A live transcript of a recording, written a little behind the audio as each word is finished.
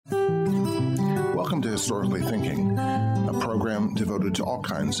Welcome to Historically Thinking, a program devoted to all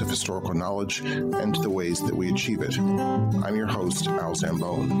kinds of historical knowledge and to the ways that we achieve it. I'm your host, Al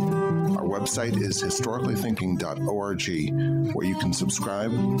Zambone. Our website is historicallythinking.org, where you can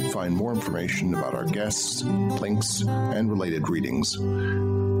subscribe, find more information about our guests, links, and related readings.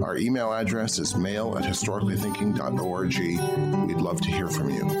 Our email address is mail@historicallythinking.org. We'd love to hear from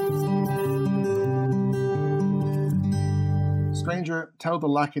you. Stranger, tell the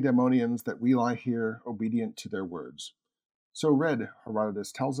Lacedaemonians that we lie here obedient to their words. So read,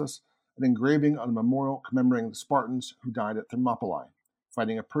 Herodotus tells us, an engraving on a memorial commemorating the Spartans who died at Thermopylae,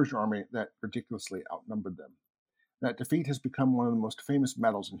 fighting a Persian army that ridiculously outnumbered them. That defeat has become one of the most famous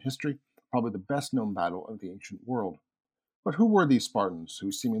battles in history, probably the best known battle of the ancient world. But who were these Spartans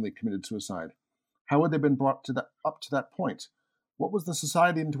who seemingly committed suicide? How had they been brought up to that point? What was the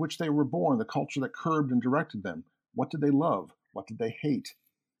society into which they were born, the culture that curbed and directed them? What did they love? What did they hate?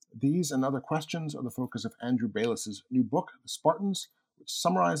 These and other questions are the focus of Andrew Baylis's new book, The Spartans, which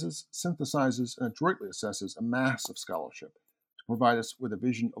summarizes, synthesizes, and adroitly assesses a mass of scholarship to provide us with a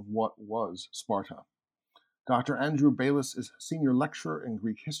vision of what was Sparta. Dr. Andrew Baylis is senior lecturer in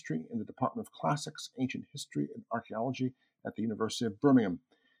Greek history in the Department of Classics, Ancient History, and Archaeology at the University of Birmingham.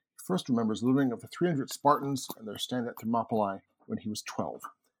 He first remembers learning of the 300 Spartans and their stand at Thermopylae when he was 12.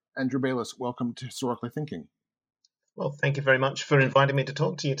 Andrew Baylis, welcome to Historically Thinking. Well, thank you very much for inviting me to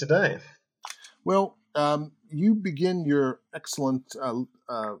talk to you today. Well, you begin your excellent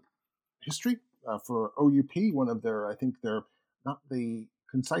history for OUP, one of their, I think they're not the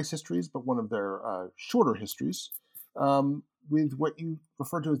concise histories, but one of their shorter histories, with what you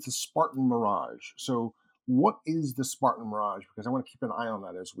refer to as the Spartan Mirage. So what is the Spartan Mirage? Because I want to keep an eye on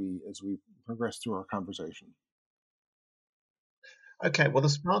that as we progress through our conversation. Okay, well, the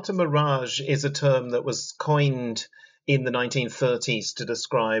Spartan Mirage is a term that was coined in the 1930s to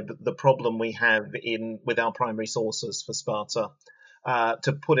describe the problem we have with our primary sources for Sparta.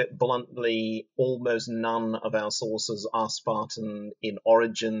 To put it bluntly, almost none of our sources are Spartan in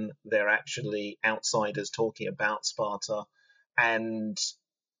origin. They're actually outsiders talking about Sparta. And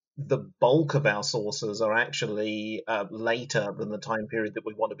the bulk of our sources are actually later than the time period that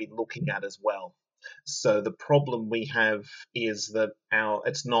we want to be looking at as well. So the problem we have is that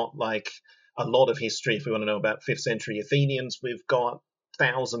it's not like a lot of history. If we want to know about 5th century Athenians, we've got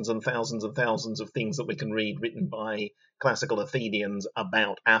thousands and thousands and thousands of things that we can read written by classical Athenians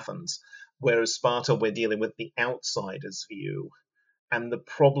about Athens. Whereas Sparta, we're dealing with the outsider's view. And the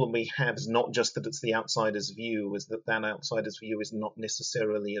problem we have is not just that it's the outsider's view, is that outsider's view is not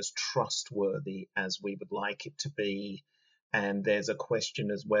necessarily as trustworthy as we would like it to be. And there's a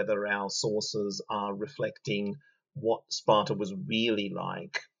question as whether our sources are reflecting what Sparta was really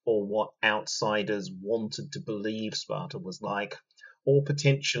like, or what outsiders wanted to believe Sparta was like, or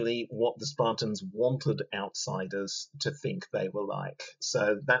potentially what the Spartans wanted outsiders to think they were like.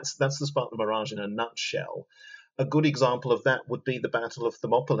 So that's the Spartan Mirage in a nutshell. A good example of that would be the Battle of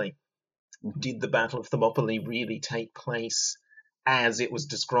Thermopylae. Did the Battle of Thermopylae really take place as it was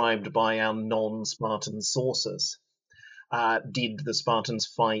described by our non-Spartan sources? Did the Spartans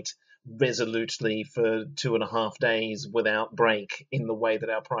fight resolutely for 2.5 days without break in the way that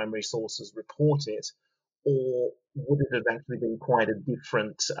our primary sources report it? Or would it have actually been quite a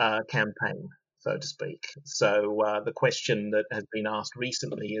different campaign, so to speak? So the question that has been asked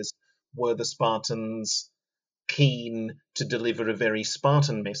recently is, were the Spartans keen to deliver a very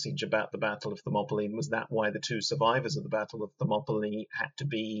Spartan message about the Battle of Thermopylae? And was that why the 2 survivors of the Battle of Thermopylae had to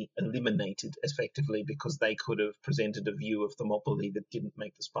be eliminated effectively, because they could have presented a view of Thermopylae that didn't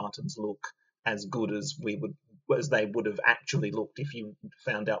make the Spartans look as good as they would have actually looked if you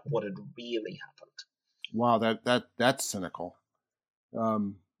found out what had really happened? Wow, that's cynical.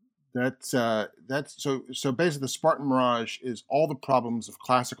 That's so basically the Spartan Mirage is all the problems of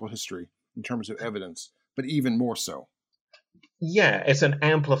classical history in terms of evidence, but even more so. Yeah, it's an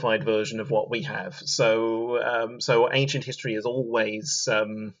amplified version of what we have. So ancient history is always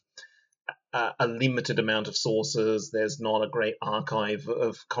a limited amount of sources. There's not a great archive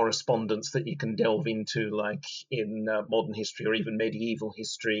of correspondence that you can delve into, like in modern history or even medieval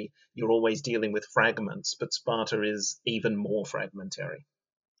history. You're always dealing with fragments, but Sparta is even more fragmentary.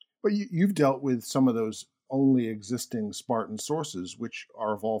 But you've dealt with some of those only existing Spartan sources, which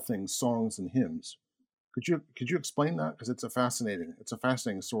are of all things songs and hymns. Could you explain that? Because it's a fascinating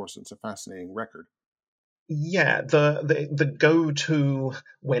source. It's a fascinating record. Yeah, the go-to,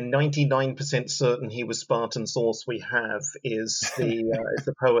 when 99% certain he was Spartan source we have is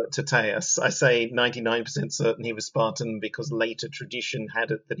the poet Tyrtaeus. I say 99% certain he was Spartan because later tradition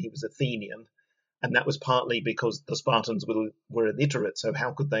had it that he was Athenian. And that was partly because the Spartans were illiterate, so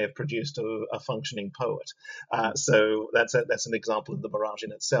how could they have produced a functioning poet? So that's an example of the mirage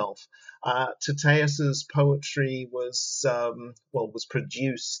in itself. Tyrtaeus's poetry was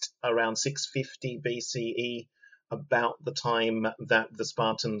produced around 650 BCE, about the time that the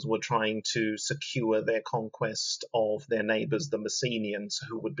Spartans were trying to secure their conquest of their neighbors, the Messenians,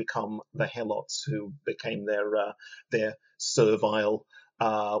 who would become the Helots, who became their servile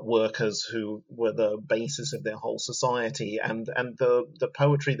workers, who were the basis of their whole society. And the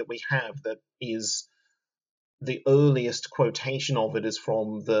poetry that we have that is the earliest quotation of it is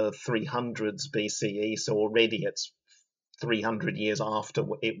from the 300s BCE, so already it's 300 years after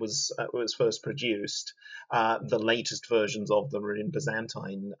it was first produced. The latest versions of them are in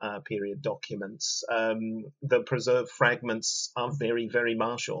Byzantine period documents. The preserved fragments are very, very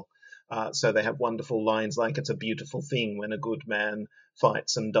martial. So they have wonderful lines like, "It's a beautiful thing when a good man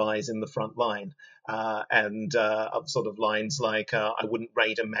fights and dies in the front line," and sort of lines like, "I wouldn't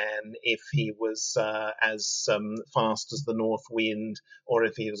rate a man if he was as fast as the north wind, or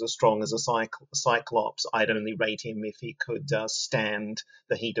if he was as strong as a cyclops. I'd only rate him if he could stand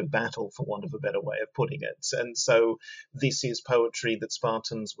the heat of battle," for want of a better way of putting it. And so this is poetry that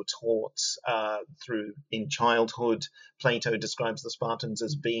Spartans were taught through in childhood. Plato describes the Spartans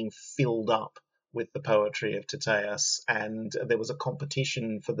as being filled up with the poetry of Tyrtaeus, and there was a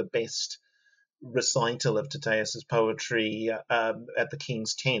competition for the best recital of Tyrtaeus's poetry at the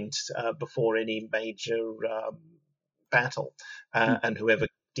king's tent before any major battle, and whoever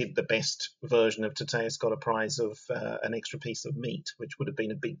did the best version of Tyrtaeus got a prize of an extra piece of meat, which would have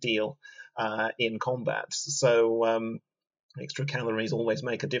been a big deal in combat. So extra calories always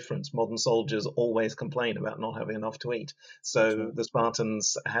make a difference. Modern soldiers always complain about not having enough to eat. So the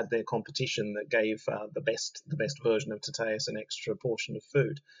Spartans had their competition that gave the best version of Tyrtaeus an extra portion of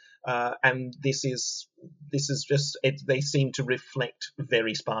food. And this is just it, they seem to reflect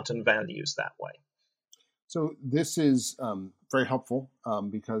very Spartan values that way. So this is very helpful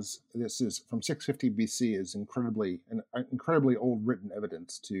because this is from 650 BC is incredibly old written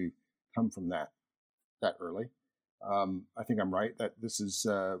evidence to come from that early. I think I'm right that this is,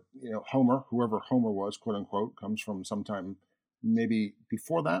 Homer, whoever Homer was, quote unquote, comes from sometime maybe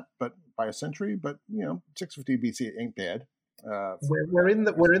before that, but by a century. But 650 BC ain't bad. We're in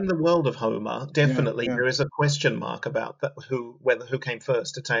the world of Homer. Definitely, Yeah. There is a question mark about that who came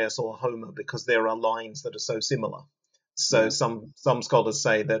first, Tyrtaeus or Homer, because there are lines that are so similar. So some scholars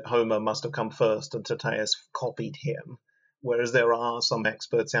say that Homer must have come first and Tyrtaeus copied him, whereas there are some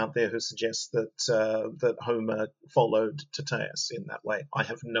experts out there who suggest that Homer followed Tyrtaeus in that way. I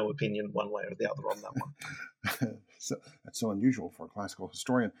have no opinion one way or the other on that one. So that's so unusual for a classical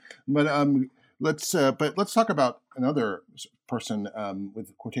historian. But let's talk about another person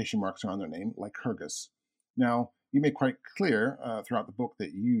with quotation marks around their name, Lycurgus. Now, you make quite clear throughout the book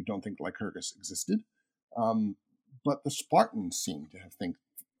that you don't think Lycurgus existed, but the Spartans seem to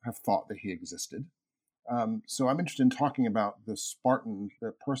have thought that he existed. So I'm interested in talking about the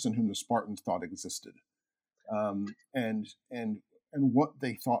person whom the Spartans thought existed, and what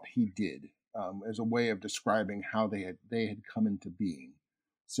they thought he did as a way of describing how they had come into being.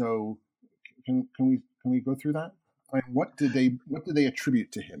 So can we go through that? I mean, what did they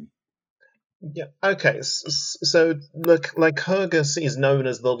attribute to him? Yeah. Okay. So Lycurgus is known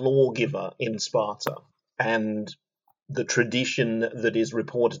as the lawgiver in Sparta, and the tradition that is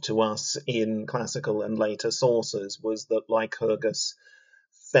reported to us in classical and later sources was that Lycurgus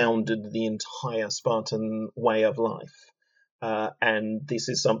founded the entire Spartan way of life. And this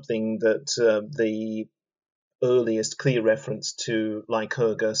is something that the earliest clear reference to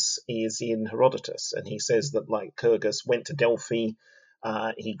Lycurgus is in Herodotus. And he says that Lycurgus went to Delphi.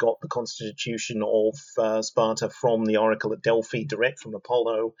 He got the constitution of Sparta from the oracle at Delphi, direct from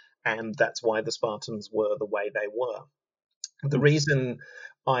Apollo, and that's why the Spartans were the way they were. The reason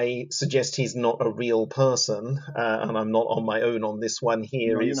I suggest he's not a real person, and I'm not on my own on this one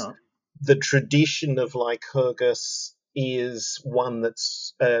here, is the tradition of Lycurgus is one that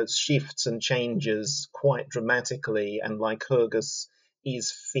shifts and changes quite dramatically, and Lycurgus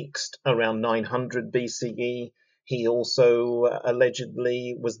is fixed around 900 BCE. He also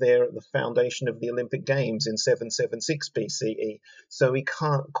allegedly was there at the foundation of the Olympic Games in 776 BCE, so he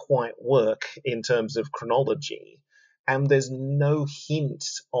can't quite work in terms of chronology. And there's no hint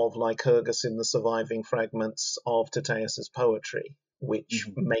of Lycurgus in the surviving fragments of Tyrtaeus's poetry, which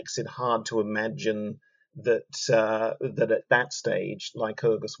makes it hard to imagine that at that stage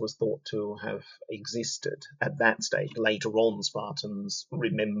Lycurgus was thought to have existed. At that stage, later on, Spartans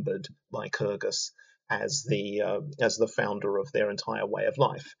remembered Lycurgus as the founder of their entire way of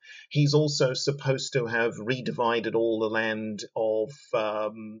life. He's also supposed to have redivided all the land of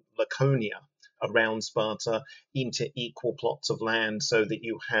Laconia around Sparta into equal plots of land so that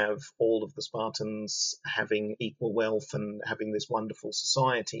you have all of the Spartans having equal wealth and having this wonderful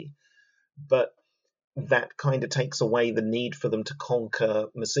society. But that kind of takes away the need for them to conquer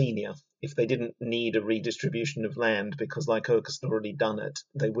Messenia. If they didn't need a redistribution of land because Lycurgus had already done it,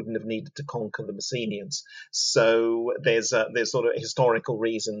 they wouldn't have needed to conquer the Messenians. So there's sort of historical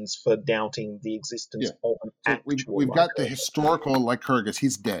reasons for doubting the existence of an So actual we've got the Lycurgus. historical Lycurgus.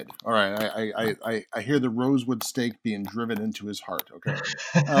 He's dead. All right. I hear the rosewood stake being driven into his heart. Okay.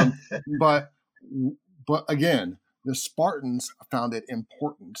 But again, the Spartans found it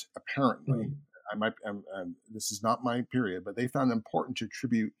important, apparently. This is not my period, but they found it important to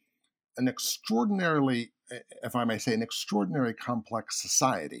attribute an extraordinarily, if I may say, an extraordinary complex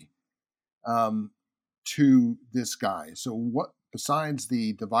society to this guy. So what, besides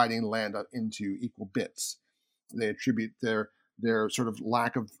the dividing land into equal bits, they attribute their sort of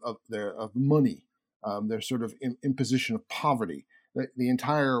lack of money, their sort of imposition of poverty, the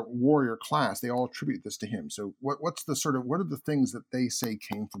entire warrior class. They all attribute this to him. So what are the things that they say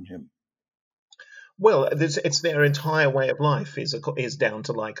came from him? Well, it's their entire way of life is down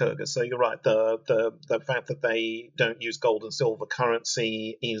to Lycurgus. So you're right. The fact that they don't use gold and silver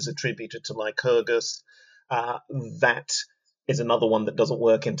currency is attributed to Lycurgus. That is another one that doesn't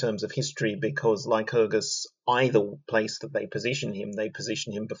work in terms of history because Lycurgus, either place that they position him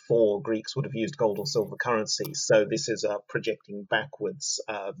before Greeks would have used gold or silver currency. So this is projecting backwards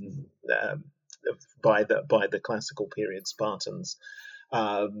by the classical period Spartans.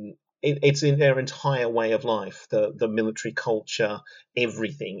 It's in their entire way of life, the military culture,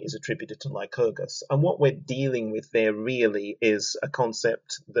 everything is attributed to Lycurgus. And what we're dealing with there really is a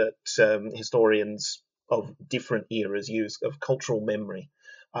concept that historians of different eras use of cultural memory.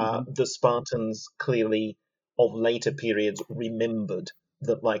 The Spartans clearly of later periods remembered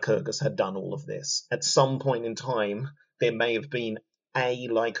that Lycurgus had done all of this. At some point in time, there may have been a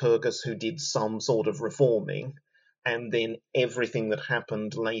Lycurgus who did some sort of reforming, and then everything that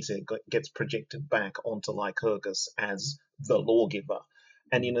happened later gets projected back onto Lycurgus as the lawgiver.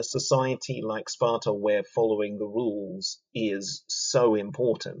 And in a society like Sparta, where following the rules is so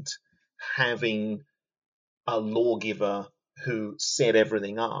important, having a lawgiver who set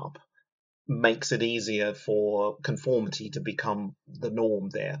everything up makes it easier for conformity to become the norm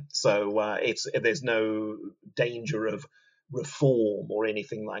there. So there's no danger of reform or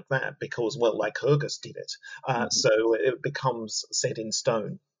anything like that because, well, Lycurgus did it. So it becomes set in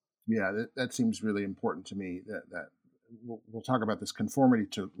stone. Yeah, that seems really important to me. That we'll talk about this conformity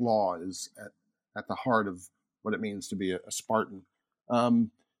to law is at the heart of what it means to be a Spartan.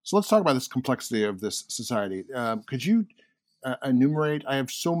 So let's talk about this complexity of this society. Could you enumerate? I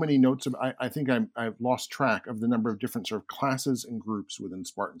have so many notes. I think I've lost track of the number of different sort of classes and groups within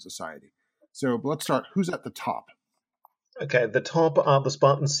Spartan society. So let's start. Who's at the top? Okay, the top are the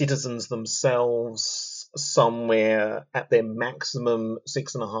Spartan citizens themselves, somewhere at their maximum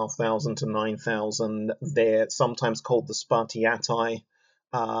 6,500 to 9,000. They're sometimes called the Spartiatai.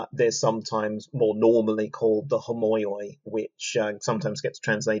 They're sometimes more normally called the homoioi, which sometimes gets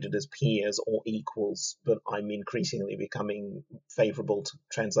translated as peers or equals, but I'm increasingly becoming favorable to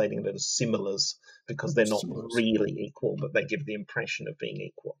translating it as similars because they're not really equal, but they give the impression of being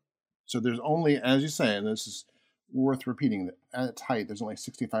equal. So there's only, as you say, and this is worth repeating, that at its height, there's only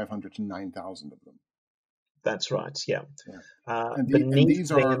 6,500 to 9,000 of them. That's right, yeah. And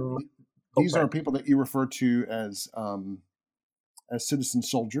these are people that you refer to as citizen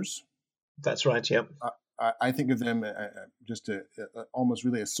soldiers. That's right, yeah. I think of them just almost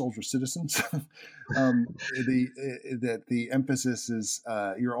really as soldier citizens. The emphasis is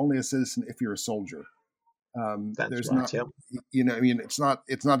you're only a citizen if you're a soldier. That's right. Not,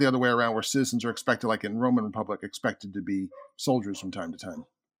 it's not the other way around where citizens are expected, like in Roman Republic, expected to be soldiers from time to time.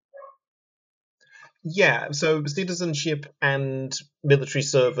 Yeah, so citizenship and military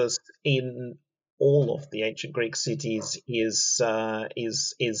service in all of the ancient Greek cities is the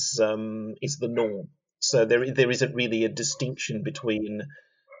norm. So there isn't really a distinction between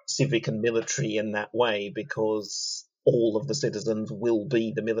civic and military in that way because all of the citizens will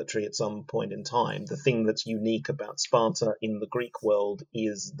be the military at some point in time. The thing that's unique about Sparta in the Greek world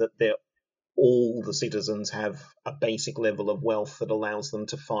is that all the citizens have a basic level of wealth that allows them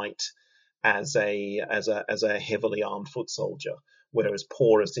to fight as a heavily armed foot soldier, whereas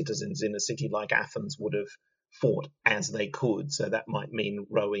poorer citizens in a city like Athens would have fought as they could. So that might mean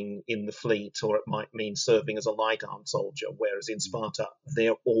rowing in the fleet, or it might mean serving as a light armed soldier. Whereas in Sparta,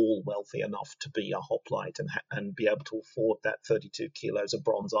 they're all wealthy enough to be a hoplite and be able to afford that 32 kilos of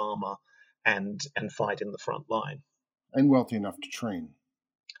bronze armor and fight in the front line. And wealthy enough to train.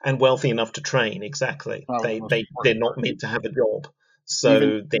 And wealthy enough to train, exactly. They're not meant to have a job. So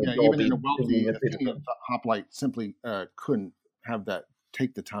even in a wealthy Athenian hoplite simply couldn't have that,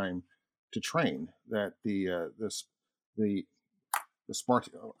 take the time to train, that the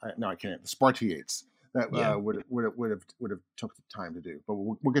Spartiates that would have took the time to do. But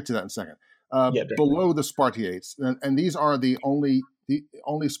we'll get to that in a second. Below the Spartiates, and these are the only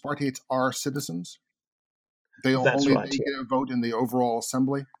Spartiates are citizens. They get a vote in the overall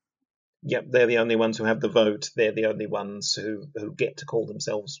assembly. Yep, they're the only ones who have the vote. They're the only ones who get to call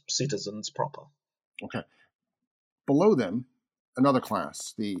themselves citizens proper. Okay. Below them, another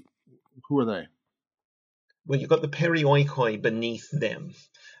class. Who are they? Well, you've got the perioikoi beneath them.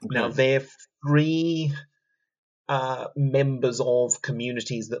 Okay. Now, they're free members of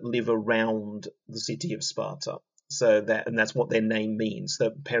communities that live around the city of Sparta. So that's what their name means.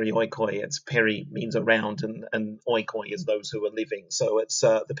 The perioikoi, it's peri means around, and oikoi is those who are living. So it's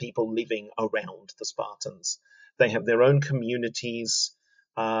the people living around the Spartans. They have their own communities.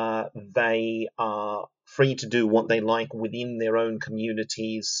 They are free to do what they like within their own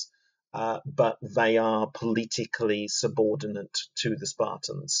communities, but they are politically subordinate to the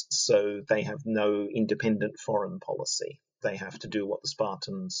Spartans. So they have no independent foreign policy. They have to do what the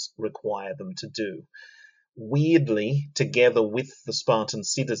Spartans require them to do. Weirdly, together with the Spartan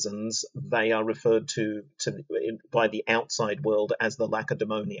citizens, they are referred to by the outside world as the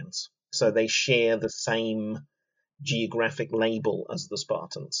Lacedaemonians. So they share the same geographic label as the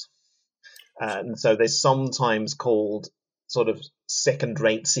Spartans. And so they're sometimes called sort of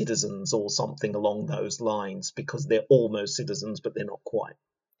second-rate citizens or something along those lines, because they're almost citizens, but they're not quite.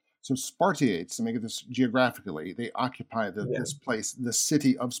 So Spartiates, to make this geographically, they occupy this place, the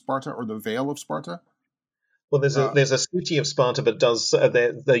city of Sparta, or the Vale of Sparta? Well, there's a city of Sparta, but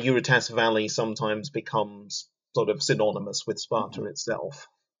the Eurotas Valley sometimes becomes sort of synonymous with Sparta itself.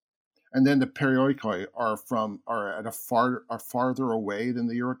 And then the perioikoi are farther away than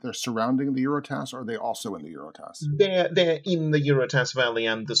they're surrounding the Eurotas, or are they also in the Eurotas? They're in the Eurotas Valley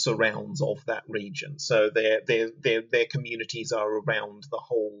and the surrounds of that region. So their communities are around the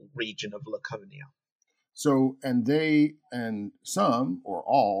whole region of Laconia. So, and they and some or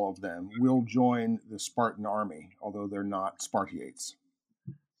all of them will join the Spartan army, although they're not Spartiates.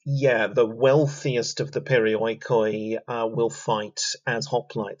 Yeah, the wealthiest of the perioikoi will fight as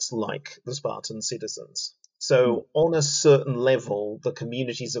hoplites like the Spartan citizens. So on a certain level, the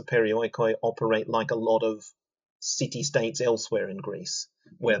communities of perioikoi operate like a lot of city-states elsewhere in Greece,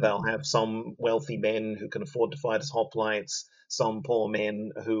 where they'll have some wealthy men who can afford to fight as hoplites, some poor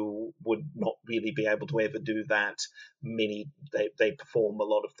men who would not really be able to ever do that. They perform a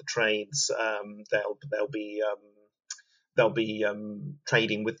lot of the trades. They'll be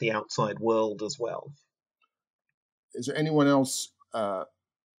trading with the outside world as well. Is there anyone else? Who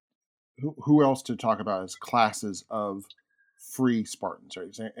else to talk about as classes of free Spartans? Right?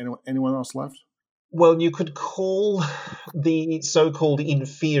 Is there anyone else left? Well, you could call the so-called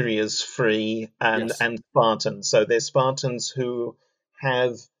inferiors free and Spartans. So they're Spartans who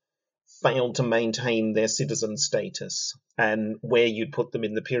have failed to maintain their citizen status. And where you'd put them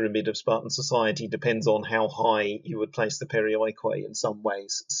in the pyramid of Spartan society depends on how high you would place the perioikoi in some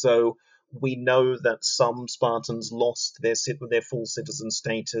ways. So we know that some Spartans lost their full citizen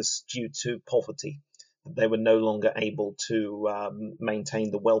status due to poverty. They were no longer able to maintain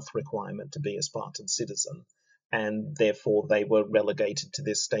the wealth requirement to be a Spartan citizen, and therefore they were relegated to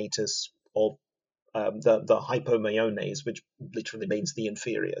this status of the hypomeones, which literally means the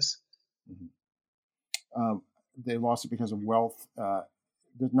inferiors. Mm-hmm. They lost it because of wealth,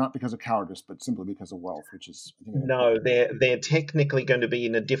 not because of cowardice, but simply because of wealth, which is... No, they're technically going to be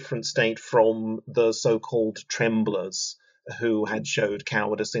in a different state from the so-called tremblers, who had showed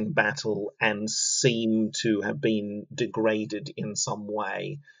cowardice in battle and seem to have been degraded in some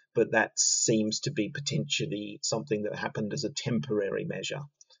way, but that seems to be potentially something that happened as a temporary measure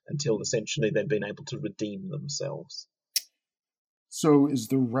until essentially they've been able to redeem themselves. So is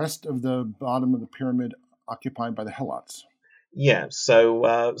the rest of the bottom of the pyramid occupied by the Helots? Yeah,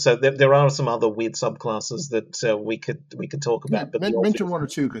 so there are some other weird subclasses that we could talk about. Yeah, but mention one or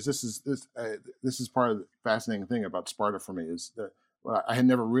two, because this is part of the fascinating thing about Sparta for me, is that I had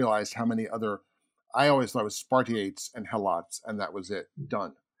never realized how many other. I always thought it was Spartiates and Helots, and that was it,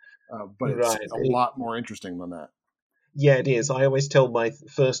 done. But it's a lot more interesting than that. Yeah, it is. I always tell my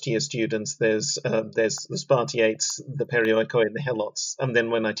first year students there's the Spartiates, the Perioikoi, and the Helots, and then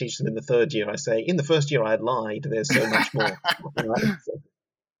when I teach them in the third year, I say in the first year I lied. There's so much more. Right?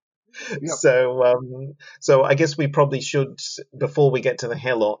 Yep. So I guess we probably should, before we get to the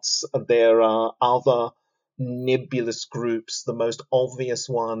Helots, there are other nebulous groups. The most obvious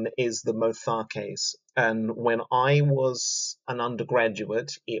one is the Motharkes, and when I was an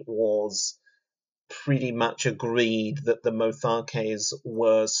undergraduate, it was pretty much agreed that the Motharkes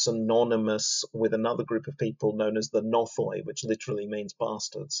were synonymous with another group of people known as the Nothoi, which literally means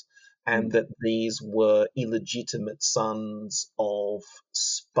bastards, and that these were illegitimate sons of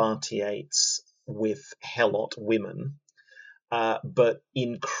Spartiates with Helot women. But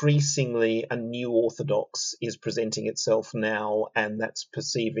increasingly, a new orthodox is presenting itself now, and that's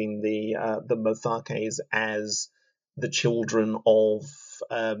perceiving the Motharkes as the children of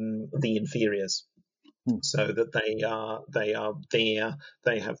the inferiors, so that they are there,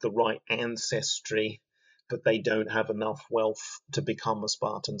 they have the right ancestry, but they don't have enough wealth to become a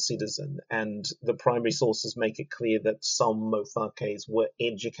Spartan citizen. And the primary sources make it clear that some Motharkes were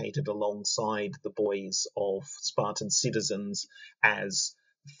educated alongside the boys of Spartan citizens as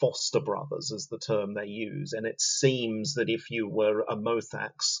foster brothers, is the term they use. And it seems that if you were a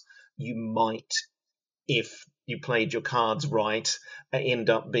Mothax, you might, if you played your cards right, end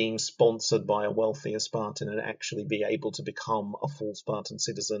up being sponsored by a wealthier Spartan and actually be able to become a full Spartan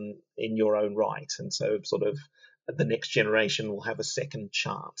citizen in your own right. And so, sort of, the next generation will have a second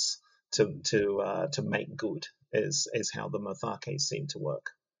chance to make good. Is how the Motharkes seem to work.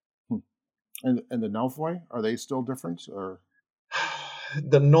 And the Nelphoi, are they still different, or?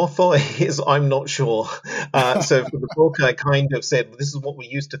 The Nothoi is, I'm not sure. So for the book, I kind of said this is what we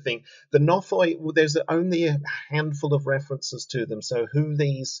used to think. The Nothoi, well, there's only a handful of references to them. So who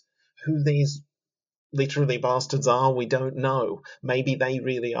these literally bastards are, we don't know. Maybe they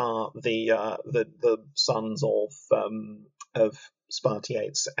really are the sons of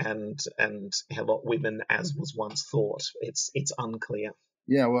Spartiates and Helot women, as was once thought. It's unclear.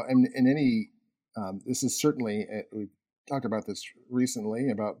 Yeah, well, and in any, this is certainly, we talked about this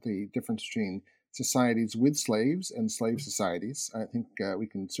recently about the difference between societies with slaves and slave societies. I think we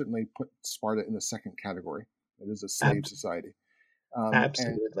can certainly put Sparta in the second category. It is a slave Ab- society. And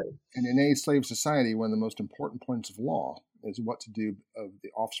Absolutely. in a slave society, one of the most important points of law is what to do of the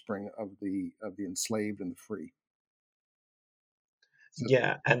offspring of the enslaved and the free. So,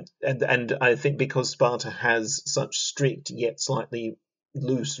 Yeah, and I think because Sparta has such strict yet slightly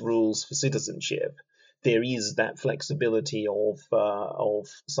loose rules for citizenship, there is that flexibility of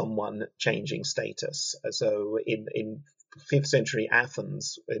someone changing status. So in fifth century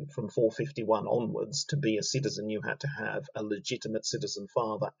Athens, from 451 onwards, to be a citizen, you had to have a legitimate citizen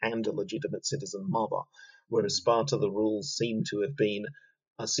father and a legitimate citizen mother. Whereas Sparta, the rules seem to have been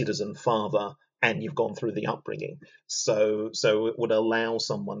a citizen father and you've gone through the upbringing. So it would allow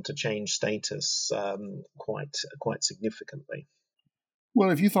someone to change status quite significantly. well,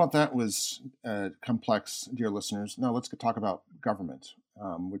 if you thought that was complex, dear listeners, now let's talk about government,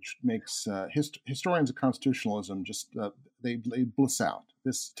 which makes historians of constitutionalism just they bliss out.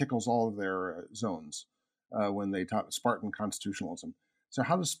 This tickles all of their zones when they talk Spartan constitutionalism. So,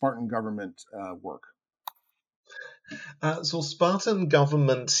 how does Spartan government work? So Spartan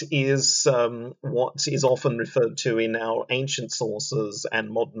government is what is often referred to in our ancient sources, and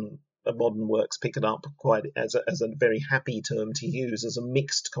modern works pick it up quite as a very happy term to use, as a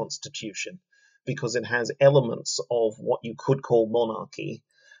mixed constitution, because it has elements of what you could call monarchy,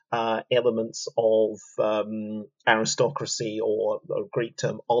 elements of aristocracy, or Greek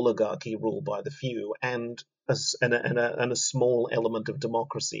term oligarchy, ruled by the few, and a small element of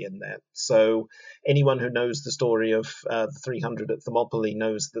democracy in there. So anyone who knows the story of the 300 at Thermopylae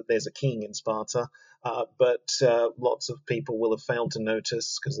knows that there's a king in Sparta, but lots of people will have failed to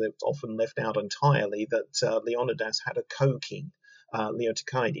notice, because it's often left out entirely, that Leonidas had a co-king,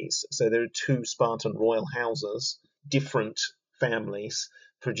 Leotychides. So there are two Spartan royal houses, different families,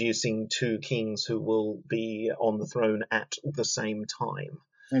 producing two kings who will be on the throne at the same time.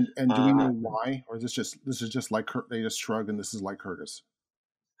 And do we Uh, know why, or is this is just like they just shrug and this is like Lycurgus?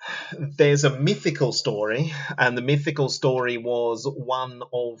 there's a mythical story, and the mythical story was one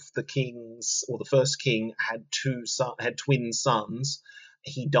of the kings, or the first king, had twin sons.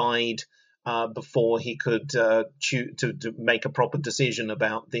 He died before he could to make a proper decision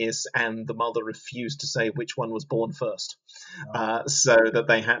about this, and the mother refused to say which one was born first, so that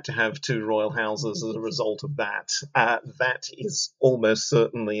they had to have two royal houses as a result of that. That is almost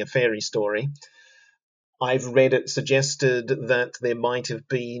certainly a fairy story. I've read it suggested that there might have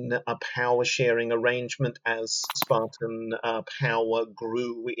been a power sharing arrangement as Spartan power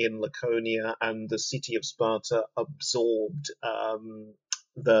grew in Laconia and the city of Sparta absorbed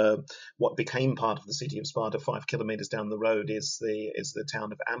the what became part of the city of Sparta 5 kilometers down the road is the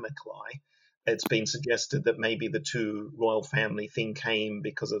town of Amyclae. It's been suggested that maybe the two royal family thing came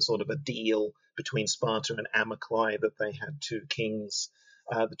because of sort of a deal between Sparta and Amyclae that they had two kings.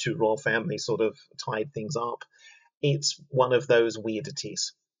 The two royal families sort of tied things up. It's one of those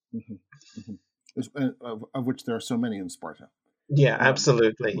weirdities. Mm-hmm. Of which there are so many in Sparta. Yeah,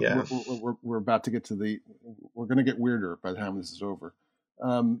 absolutely. Yeah. We're about to get to we're going to get weirder by the time this is over.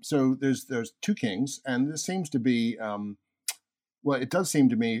 So there's two kings, and this seems to be, well, it does seem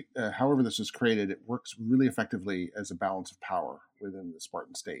to me, however this is created, it works really effectively as a balance of power within the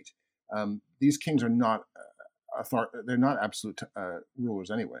Spartan state. These kings are not they're not absolute rulers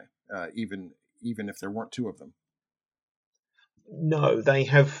anyway, even if there weren't two of them. No, they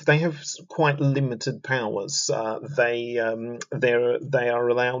have quite limited powers. They are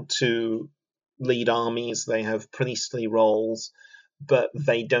allowed to lead armies. They have priestly roles, but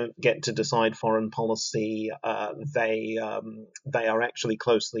they don't get to decide foreign policy. They are actually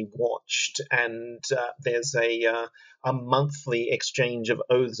closely watched, and there's a monthly exchange of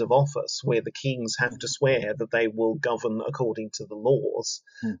oaths of office where the kings have to swear that they will govern according to the laws,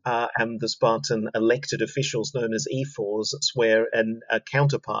 and the Spartan elected officials known as ephors swear a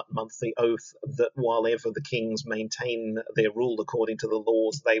counterpart monthly oath that while ever the kings maintain their rule according to the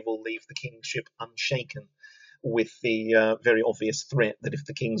laws, they will leave the kingship unshaken, with the very obvious threat that if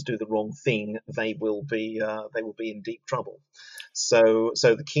the kings do the wrong thing, they will be in deep trouble. So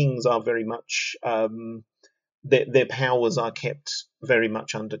the kings are very much their powers are kept very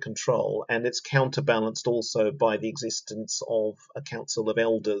much under control, and it's counterbalanced also by the existence of a council of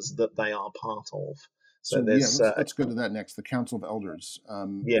elders that they are part of. So there's let's go to that next. The Council of Elders.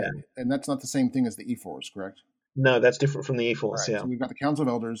 And that's not the same thing as the ephors, correct? No, that's different from the ephors. Right. Yeah. So we've got the Council of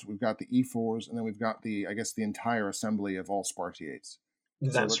Elders, we've got the ephors, and then we've got the entire assembly of all Spartiates.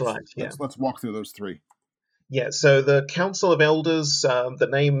 That's right. Yeah. Let's walk through those three. Yeah, so the Council of Elders, the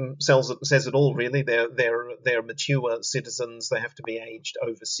name says it all. Really, they're mature citizens. They have to be aged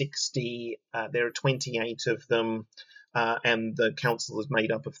over 60. There are 28 of them, and the council is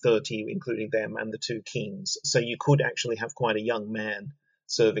made up of 30, including them and the two kings. So you could actually have quite a young man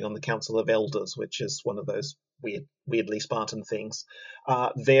serving on the Council of Elders, which is one of those weirdly Spartan things.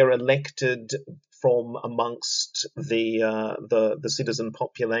 They're elected from amongst the citizen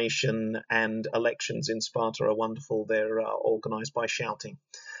population, and elections in Sparta are wonderful. They're organized by shouting.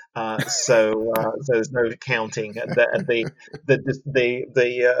 So there's no counting. The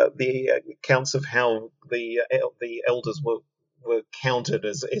accounts of how the elders were counted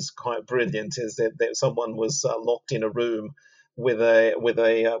is quite brilliant. Is that someone was locked in a room with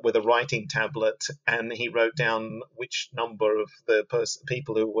a writing tablet, and he wrote down which number of the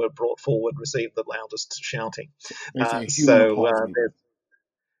people who were brought forward received the loudest shouting. So there's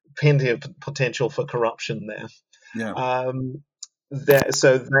plenty of potential for corruption there. Yeah.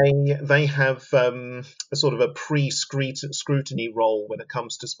 So they have a sort of a pre-scrutiny role when it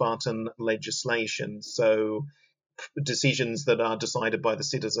comes to Spartan legislation. So decisions that are decided by the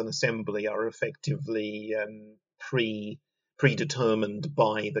citizen assembly are effectively predetermined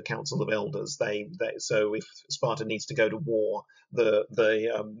by the Council of Elders. So if Sparta needs to go to war, the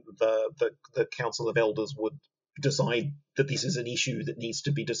Council of Elders would decide that this is an issue that needs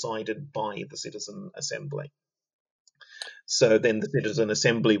to be decided by the citizen assembly. So then the citizen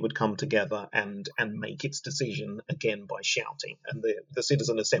assembly would come together and make its decision again by shouting. And the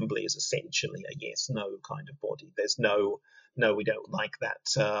citizen assembly is essentially a yes/no kind of body. There's no, we don't like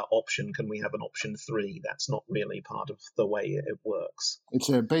that option. Can we have an option 3? That's not really part of the way it works. It's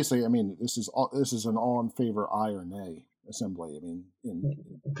basically, I mean, this is an all in favor aye or nay assembly. I mean,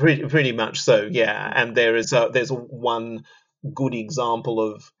 pretty much so, yeah. And there's one good example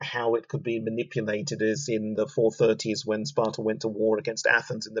of how it could be manipulated is in the 430s when Sparta went to war against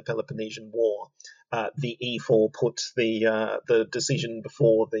Athens in the Peloponnesian War. The ephor put the decision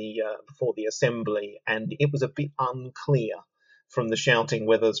before the assembly, and it was a bit unclear from the shouting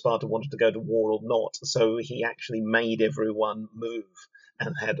whether Sparta wanted to go to war or not. So he actually made everyone move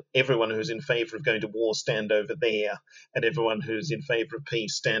and had everyone who's in favor of going to war stand over there, and everyone who's in favor of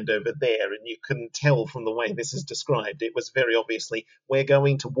peace stand over there. And you can tell from the way this is described, it was very obviously, we're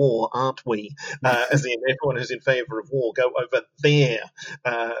going to war, aren't we? As in, everyone who's in favor of war, go over there.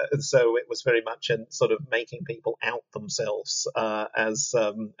 And so it was very much a sort of making people out themselves as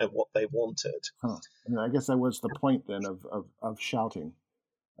what they wanted. And I guess that was the point then of shouting.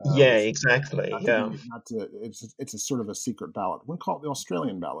 Yeah, Which exactly. not to Yeah. be not to it's a sort of a secret ballot. One call it the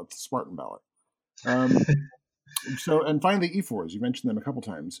Australian ballot, the Spartan ballot. Um, so and finally the E4s. You mentioned them a couple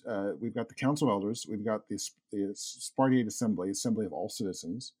times. We've got the Council of Elders. We've got the Spartiate Assembly, Assembly of All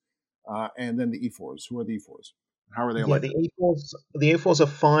Citizens, and then the E4s. Who are the E4s? How are they Yeah, elected? the E4s are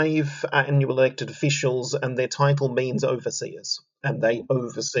five annual elected officials, and their title means overseers, and they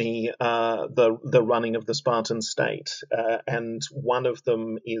oversee the running of the Spartan state. And one of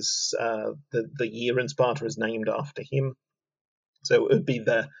them is the year in Sparta is named after him. So it would be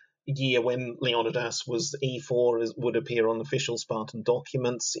the year when Leonidas was E4 would appear on official Spartan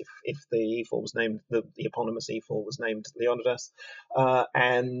documents if the E4 was named, the eponymous E4 was named Leonidas.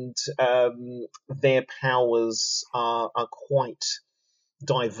 And their powers are quite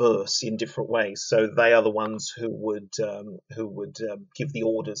diverse in different ways. So they are the ones who would give the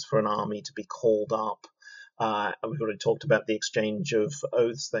orders for an army to be called up. We've already talked about the exchange of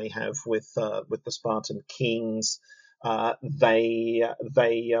oaths they have with the Spartan kings. There's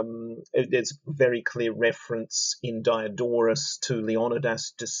very clear reference in Diodorus to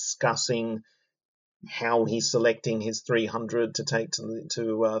Leonidas discussing how he's selecting his 300 to take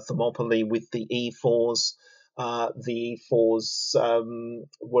to Thermopylae with the E4s. The E4s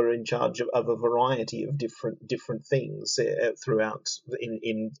were in charge of a variety of different things throughout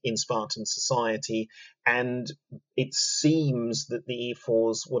in Spartan society, and it seems that the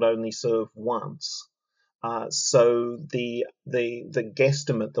E4s would only serve once. So the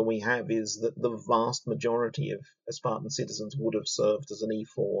guesstimate that we have is that the vast majority of Spartan citizens would have served as an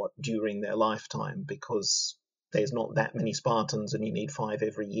E4 during their lifetime, because there's not that many Spartans and you need 5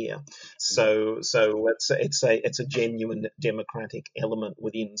 every year. So it's a genuine democratic element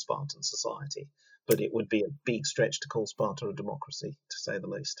within Spartan society, but it would be a big stretch to call Sparta a democracy, to say the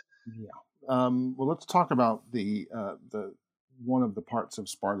least. Yeah. Well, let's talk about the one of the parts of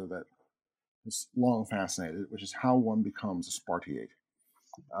Sparta that has long fascinated, which is how one becomes a Spartiate.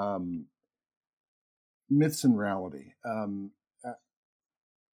 Myths and reality.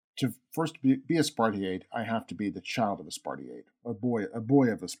 To first be a Spartiate, I have to be the child of a Spartiate, a boy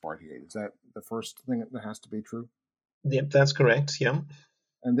of a Spartiate. Is that the first thing that has to be true? Yep, that's correct. Yeah.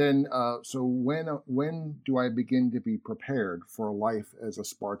 And then, so when do I begin to be prepared for a life as a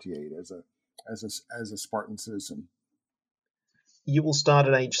Spartiate, as a Spartan citizen? You will start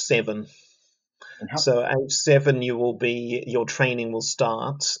at age 7. And how? So at age 7, your training will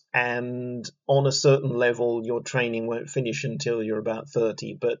start, and on a certain level, your training won't finish until you're about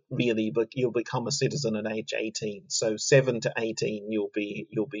 30. But you'll become a citizen at age 18. So 7 to 18, you'll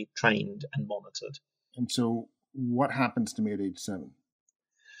be trained and monitored. And so, what happens to me at age 7?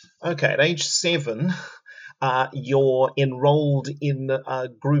 Okay, at age 7, you're enrolled in a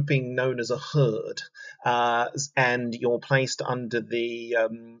grouping known as a herd, and you're placed under the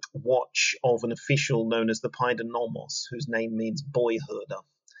watch of an official known as the Paidonomos, whose name means boy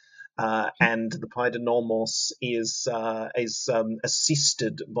herder. And the Paidonomos is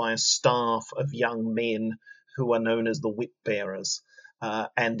assisted by a staff of young men who are known as the whip bearers.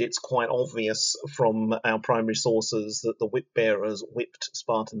 And it's quite obvious from our primary sources that the whip bearers whipped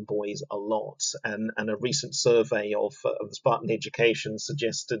Spartan boys a lot. And a recent survey of the Spartan education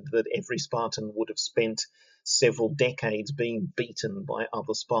suggested that every Spartan would have spent several decades being beaten by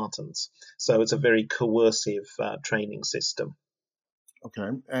other Spartans. So it's a very coercive training system. Okay,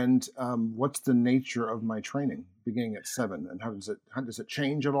 and what's the nature of my training beginning at 7, and how does it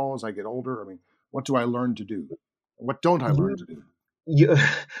change at all as I get older? I mean, what do I learn to do? What don't I learn You to do? You,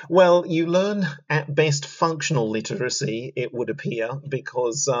 well, you learn at best functional literacy, it would appear,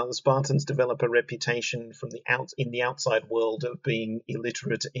 because the Spartans develop a reputation in the outside world of being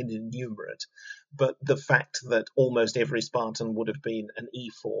illiterate and innumerate. But the fact that almost every Spartan would have been an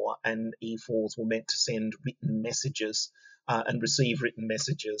E4, and E4s were meant to send written messages and receive written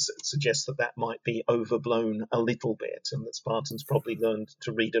messages, suggests that that might be overblown a little bit, and that Spartans probably learned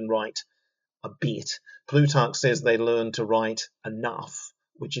to read and write a bit. Plutarch says they learn to write enough,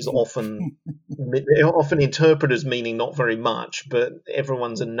 which is often interpreted as meaning not very much, but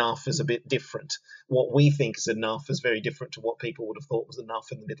everyone's enough is a bit different. What we think is enough is very different to what people would have thought was enough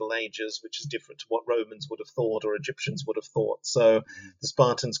in the Middle Ages, which is different to what Romans would have thought or Egyptians would have thought. So the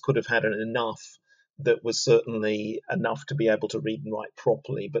Spartans could have had an enough that was certainly enough to be able to read and write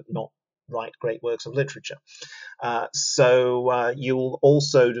properly, but not write great works of literature. So you'll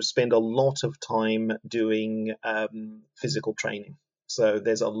also just spend a lot of time doing physical training. So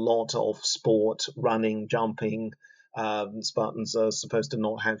there's a lot of sport, running, jumping. Spartans are supposed to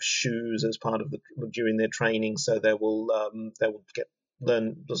not have shoes as part of during their training, so they will get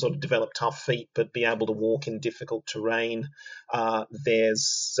sort of develop tough feet, but be able to walk in difficult terrain.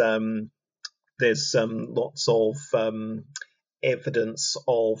 There's lots of evidence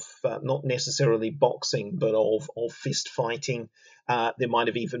of not necessarily boxing, but of fist fighting. There might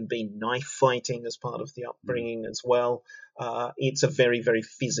have even been knife fighting as part of the upbringing as well. It's a very, very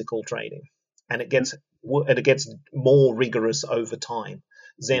physical training, and it gets more rigorous over time.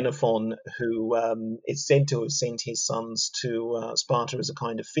 Xenophon, who is said to have sent his sons to Sparta as a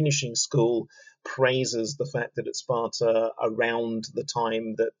kind of finishing school, praises the fact that at Sparta, around the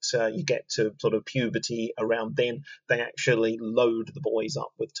time that you get to sort of puberty, around then, they actually load the boys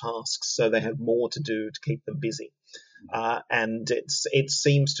up with tasks, so they have more to do to keep them busy. And it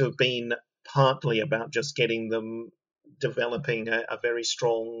seems to have been partly about just getting them developing a very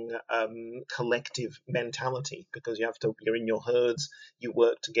strong collective mentality, because you're in your herds, you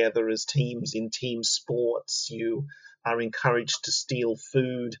work together as teams in team sports, you are encouraged to steal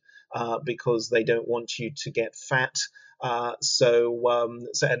food because they don't want you to get fat. And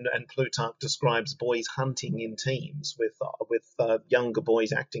Plutarch describes boys hunting in teams with younger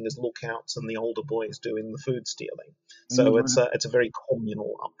boys acting as lookouts and the older boys doing the food stealing. So it's a very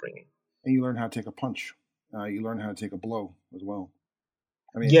communal upbringing. And you learn how to take a punch. You learn how to take a blow as well.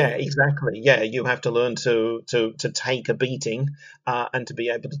 I mean, yeah, exactly. Yeah, you have to learn to take a beating and to be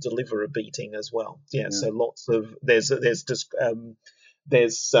able to deliver a beating as well. Yeah. So lots of there's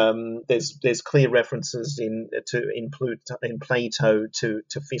clear references in Plato to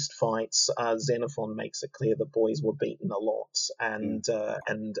fist fights. Xenophon makes it clear that boys were beaten a lot, and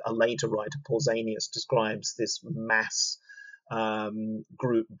a later writer, Pausanias, describes this mass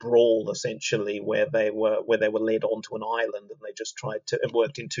group brawl, essentially, where they were led onto an island, and they just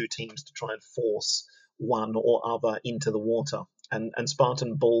worked in two teams to try and force one or other into the water. And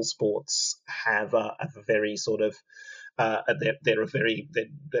Spartan bull sports have a very sort of they're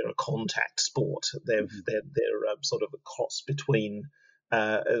a contact sport. They're sort of a cross between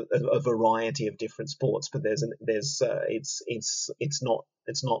a variety of different sports, but it's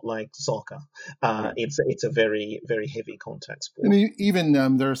not like soccer. It's a very, very heavy contact sport. And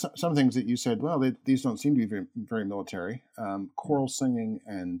even there are some things that you said, well, these don't seem to be very, very military. Choral singing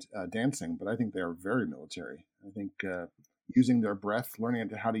and dancing, but I think they are very military. I think using their breath, learning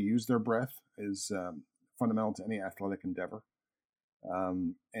how to use their breath is fundamental to any athletic endeavor.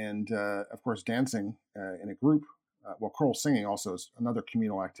 And of course, dancing in a group. Choral singing also is another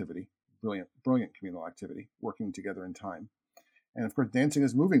communal activity, brilliant communal activity, working together in time. And of course, dancing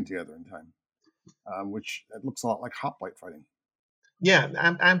is moving together in time, which it looks a lot like hoplite fighting. Yeah,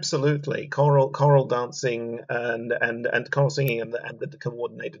 absolutely. Choral dancing and choral singing and the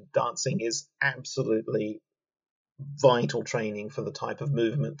coordinated dancing is absolutely vital training for the type of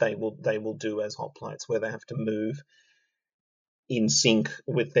movement they will do as hoplites, where they have to move in sync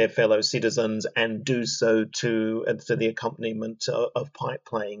with their fellow citizens and do so to the accompaniment of pipe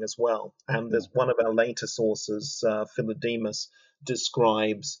playing as well. And there's one of our later sources, Philodemus,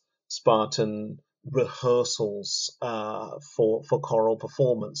 describes Spartan rehearsals for choral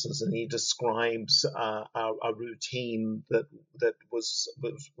performances, and he describes a routine that was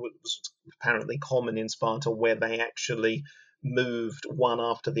apparently common in Sparta, where they actually moved one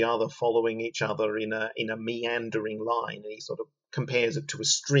after the other, following each other in a meandering line, and he sort of compares it to a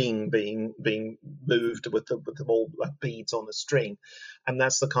string being moved with them all like beads on a string, and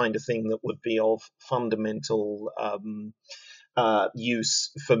that's the kind of thing that would be of fundamental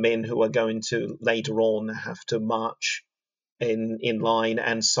use for men who are going to later on have to march in line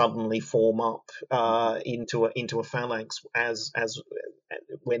and suddenly form up into a phalanx as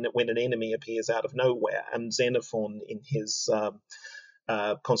when an enemy appears out of nowhere. And Xenophon, in his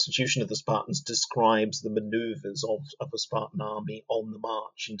Constitution of the Spartans, describes the maneuvers of a Spartan army on the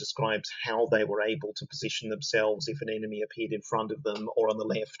march, and describes how they were able to position themselves if an enemy appeared in front of them, or on the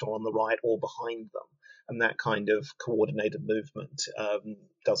left, or on the right, or behind them. And that kind of coordinated movement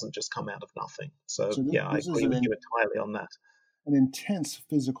doesn't just come out of nothing. So I agree with you entirely on that. An intense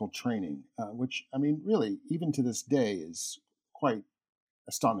physical training, which, I mean, really, even to this day, is quite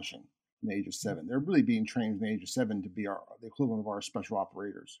astonishing. In the age of 7, they're really being trained in the age of 7 to be the equivalent of our special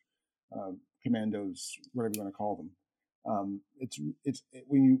operators, commandos, whatever you want to call them. It's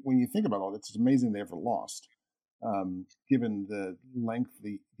when you think about all this, it's amazing they ever lost, given the length,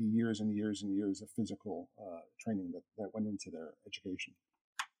 the years and years and years of physical training that went into their education.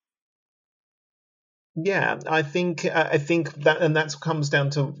 Yeah, I think that, and that comes down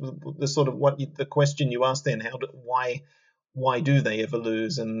to the sort of the question you asked then: why do they ever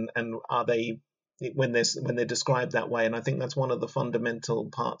lose, and are they when they're described that way? And I think that's one of the fundamental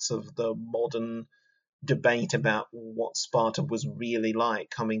parts of the modern debate about what Sparta was really like,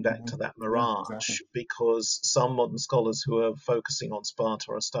 coming back to that Yeah, exactly. mirage, because some modern scholars who are focusing on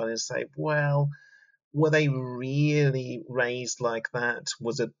Sparta are starting to say, well, were they really raised like that?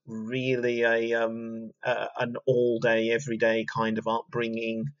 Was it really an all day, everyday kind of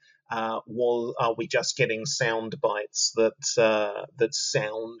upbringing? Are we just getting sound bites that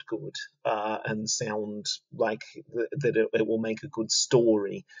sound good and sound like that it will make a good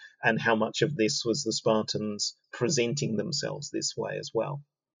story? And how much of this was the Spartans presenting themselves this way as well?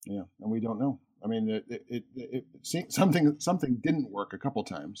 Yeah, and we don't know. I mean, something didn't work a couple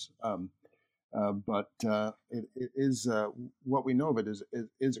times. But it is what we know of it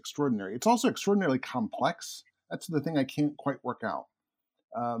is extraordinary. It's also extraordinarily complex. That's the thing I can't quite work out.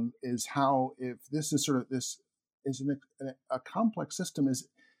 Is how, if this is sort of this is a complex system, is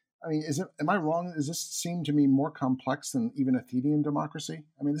I mean, is it, am I wrong? Does this seem to me more complex than even Athenian democracy?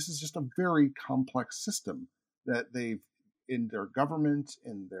 I mean, this is just a very complex system that they've, in their government,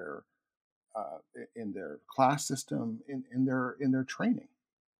 uh, in their class system, in their training.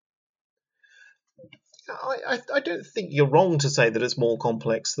 I don't think you're wrong to say that it's more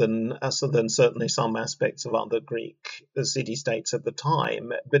complex than certainly some aspects of other Greek city states at the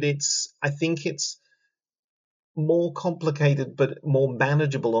time, but I think it's more complicated but more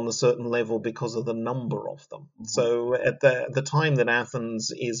manageable on a certain level because of the number of them. Mm-hmm. So at the time that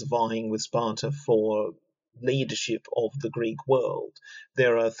Athens is vying with Sparta for leadership of the Greek world,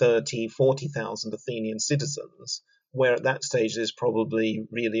 there are 30, 40,000 Athenian citizens, where at that stage there's probably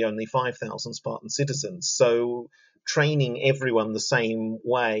really only 5,000 Spartan citizens. So training everyone the same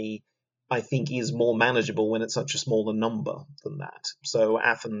way, I think, is more manageable when it's such a smaller number than that. So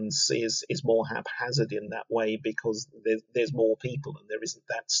Athens is more haphazard in that way because there's more people and there isn't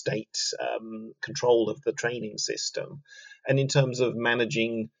that state control of the training system. And in terms of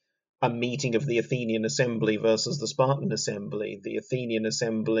managing a meeting of the Athenian assembly versus the Spartan assembly, the Athenian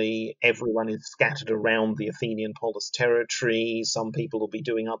assembly, everyone is scattered around the Athenian polis territory. Some people will be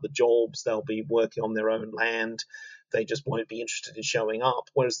doing other jobs, they'll be working on their own land, they just won't be interested in showing up.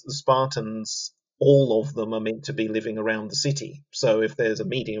 Whereas the Spartans, all of them are meant to be living around the city. So if there's a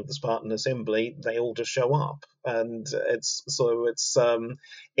meeting of the Spartan assembly, they all just show up, and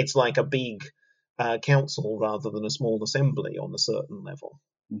it's like a big council rather than a small assembly on a certain level.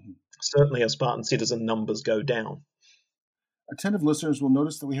 Mm-hmm. Certainly, as Spartan citizen numbers go down. Attentive listeners will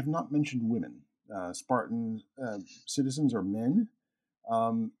notice that we have not mentioned women. Spartan citizens are men,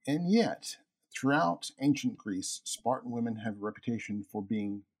 and yet throughout ancient Greece, Spartan women have a reputation for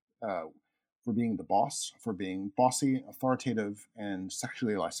being the boss, for being bossy, authoritative, and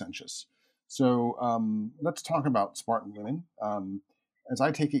sexually licentious. So let's talk about Spartan women. As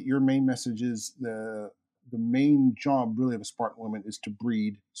I take it, your main message is the main job really of a Spartan woman is to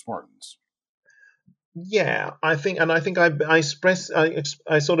breed Spartans. Yeah, I think I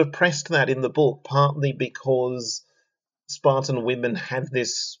sort of pressed that in the book partly because Spartan women have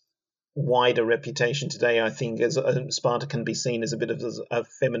this wider reputation today. I think as Sparta can be seen as a bit of a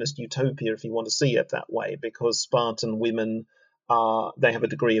feminist utopia, if you want to see it that way, because Spartan women they have a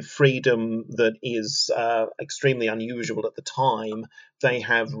degree of freedom that is extremely unusual at the time. They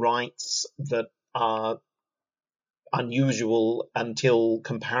have rights that are unusual until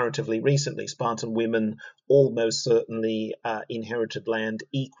comparatively recently. Spartan women almost certainly inherited land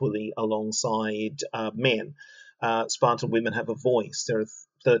equally alongside men. Spartan women have a voice. There are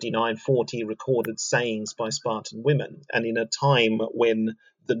 39, 40 recorded sayings by Spartan women. And in a time when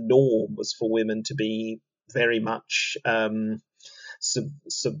the norm was for women to be very much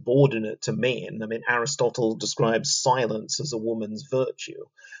subordinate to men. I mean, Aristotle describes silence as a woman's virtue,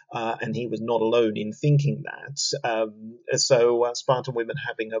 and he was not alone in thinking that. So Spartan women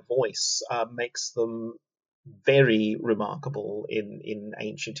having a voice makes them very remarkable in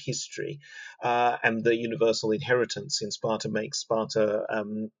ancient history. And the universal inheritance in Sparta makes Sparta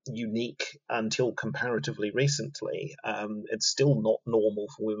unique until comparatively recently. It's still not normal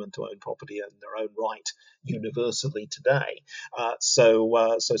for women to own property in their own right universally today.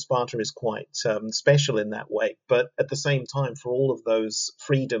 So Sparta is quite special in that way. But at the same time, for all of those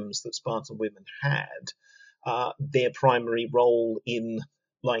freedoms that Spartan women had, their primary role in,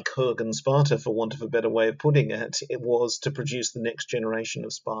 like Hergen Sparta, for want of a better way of putting it, it was to produce the next generation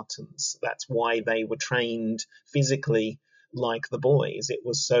of Spartans. That's why they were trained physically like the boys. It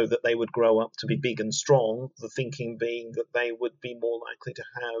was so that they would grow up to be big and strong, the thinking being that they would be more likely to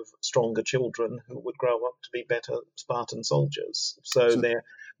have stronger children who would grow up to be better Spartan soldiers. So So,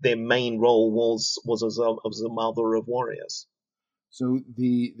 their main role was as a mother of warriors. so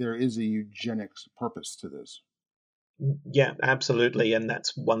there is a eugenics purpose to this. Yeah, absolutely. And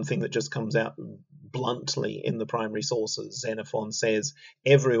that's one thing that just comes out bluntly in the primary sources. Xenophon says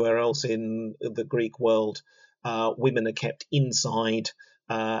everywhere else in the Greek world, women are kept inside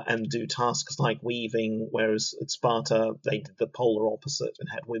and do tasks like weaving, whereas at Sparta, they did the polar opposite and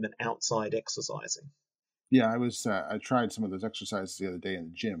had women outside exercising. Yeah, I tried some of those exercises the other day in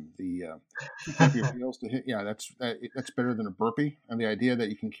the gym. Kicking up your heels to hit. Yeah, that's better than a burpee. And the idea that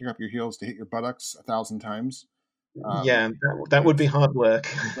you can kick up your heels to hit your buttocks 1,000 times. Um, Yeah, that would be it's hard work.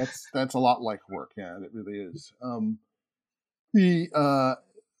 that's a lot like work. Yeah, it really is. The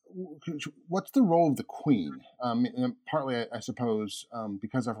What's the role of the queen? And partly, I suppose,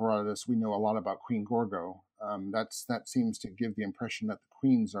 because of Herodotus, we know a lot about Queen Gorgo. That seems to give the impression that the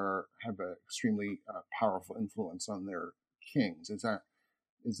queens have an extremely powerful influence on their kings. Is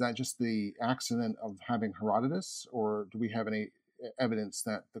that just the accident of having Herodotus, or do we have any evidence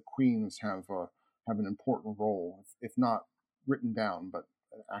that the queens have an important role, if not written down, but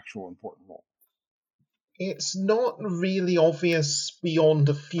an actual important role? It's not really obvious beyond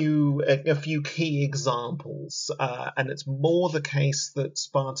a few key examples, and it's more the case that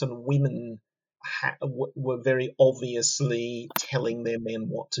Spartan women were very obviously telling their men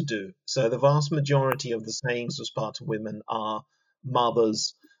what to do. So the vast majority of the sayings of Spartan women are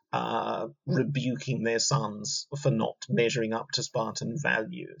mothers rebuking their sons for not measuring up to Spartan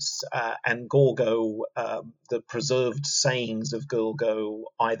values. And Gorgo, the preserved sayings of Gorgo,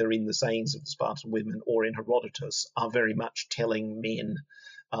 either in the sayings of the Spartan women or in Herodotus, are very much telling men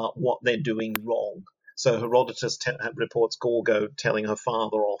what they're doing wrong. So Herodotus reports Gorgo telling her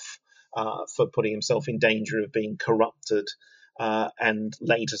father off for putting himself in danger of being corrupted. And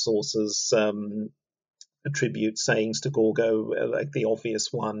later sources attribute sayings to Gorgo. Like the obvious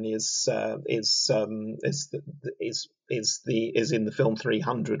one is in the film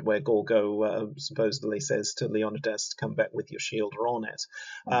 300, where Gorgo supposedly says to Leonidas to come back with your shield or on it.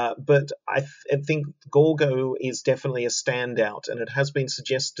 But I think Gorgo is definitely a standout, and it has been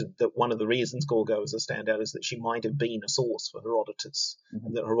suggested that one of the reasons Gorgo is a standout is that she might have been a source for Herodotus,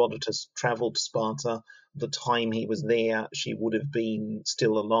 and that Herodotus travelled to Sparta. The time he was there, she would have been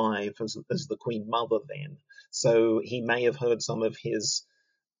still alive as the queen mother then. So he may have heard some of his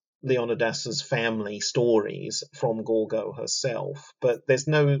Leonidas's family stories from Gorgo herself, but there's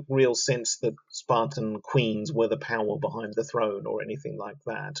no real sense that Spartan queens were the power behind the throne or anything like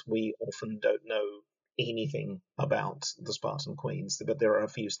that. We often don't know anything about the Spartan queens, but there are a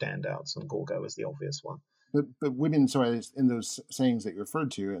few standouts, and Gorgo is the obvious one. But women, so in those sayings that you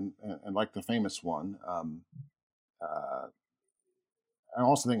referred to, and like the famous one, uh, I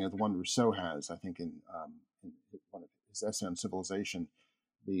also think of the one Rousseau has. I think in one of his essay on civilization,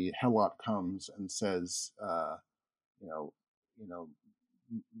 the Helot comes and says, you know, you know,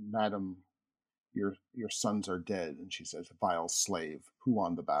 Madam, your sons are dead, and she says, vile slave, who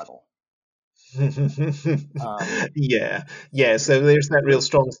won the battle? Yeah, yeah. So there's that real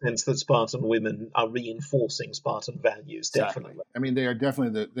strong sense that Spartan women are reinforcing Spartan values, Exactly. definitely. I mean, they are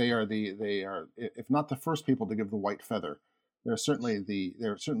definitely they are, if not the first people to give the white feather, they're certainly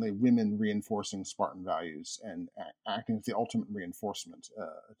women reinforcing Spartan values and acting as the ultimate reinforcement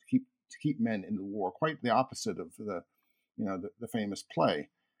to keep men in the war. Quite the opposite of the famous play.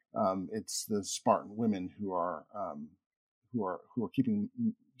 It's the Spartan women who are keeping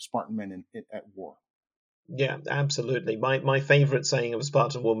Spartan men at war. Yeah, absolutely. My favorite saying of a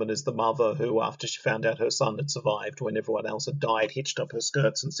Spartan woman is the mother who, after she found out her son had survived when everyone else had died, hitched up her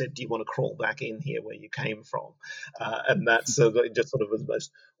skirts and said, "Do you want to crawl back in here where you came from?" And that's just sort of the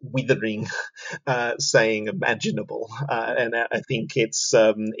most withering saying imaginable. And I think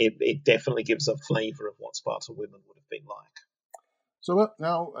it definitely gives a flavour of what Spartan women would have been like. So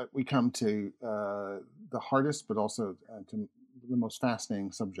now we come to the hardest, but also to the most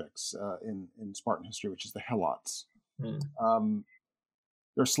fascinating subjects in Spartan history, which is the Helots. Hmm.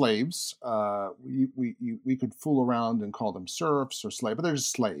 They're slaves. We could fool around and call them serfs or slaves, but they're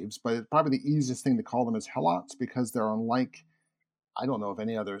just slaves. But probably the easiest thing to call them is Helots because they're unlike, I don't know of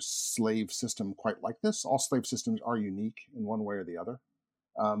any other slave system quite like this. All slave systems are unique in one way or the other.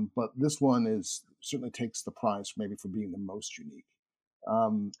 But this one certainly takes the prize maybe for being the most unique.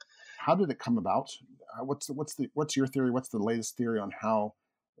 Um, how did it come about? What's your theory? What's the latest theory on how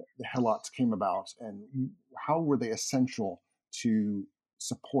the Helots came about, and how were they essential to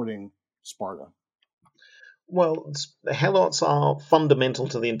supporting Sparta? Well, the Helots are fundamental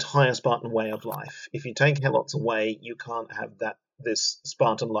to the entire Spartan way of life. If you take Helots away, you can't have this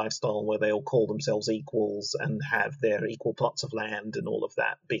Spartan lifestyle where they all call themselves equals and have their equal plots of land and all of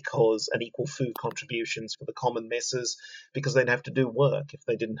that, and equal food contributions for the common messes, because they'd have to do work if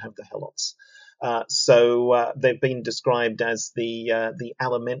they didn't have the Helots. So they've been described as the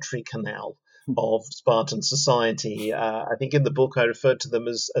alimentary canal of Spartan society. I think in the book I referred to them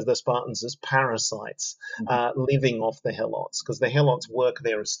as the Spartans as parasites living off the helots, because the helots work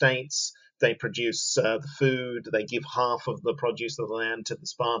their estates. They produce the food, they give half of the produce of the land to the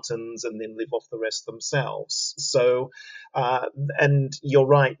Spartans and then live off the rest themselves. So, and you're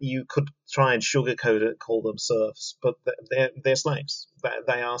right, you could try and sugarcoat it, call them serfs, but they're slaves.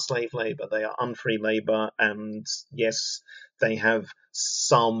 They are slave labor, they are unfree labor, and yes, they have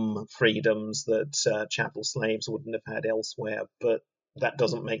some freedoms that chattel slaves wouldn't have had elsewhere, but that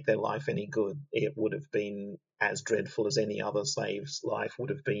doesn't make their life any good. It would have been as dreadful as any other slave's life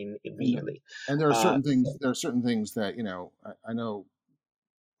would have been immediately. And there are certain things. There are certain things that I know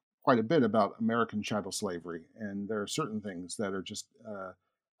quite a bit about American chattel slavery, and there are certain things that are just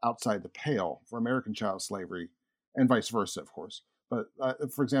outside the pale for American chattel slavery, and vice versa, of course. But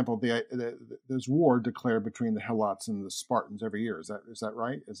for example, there's war declared between the Helots and the Spartans every year. Is that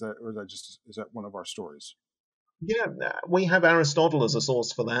right? Is that one of our stories? Yeah, we have Aristotle as a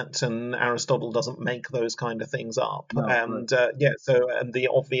source for that, and Aristotle doesn't make those kind of things up. No, And right. and the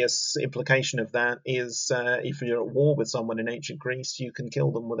obvious implication of that is if you're at war with someone in ancient Greece, you can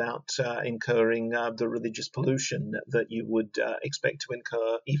kill them without incurring the religious pollution that you would expect to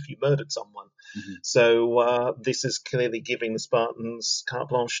incur if you murdered someone. Mm-hmm. So this is clearly giving the Spartans carte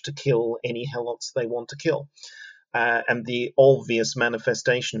blanche to kill any helots they want to kill. And the obvious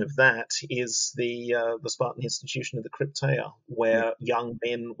manifestation of that is the Spartan institution of the Crypteia, where young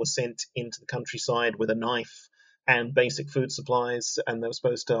men were sent into the countryside with a knife and basic food supplies, and they were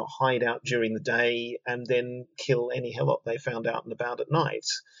supposed to hide out during the day and then kill any helot they found out and about at night.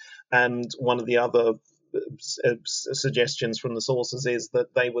 And one of the other suggestions from the sources is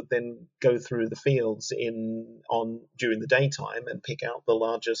that they would then go through the fields during the daytime and pick out the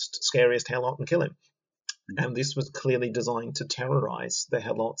largest, scariest helot and kill him. And this was clearly designed to terrorize the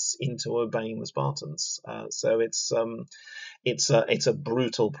Helots into obeying the Spartans. So it's a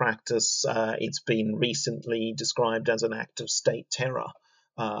brutal practice. It's been recently described as an act of state terror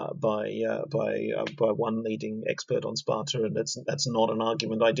by one leading expert on Sparta, and that's not an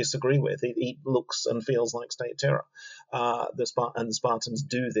argument I disagree with. It looks and feels like state terror. The Spartans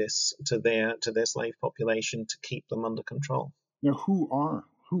do this to their slave population to keep them under control. Now,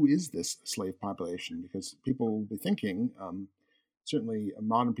 who is this slave population? Because people will be thinking, certainly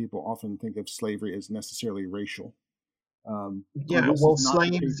modern people often think of slavery as necessarily racial. Yeah, This well, is not the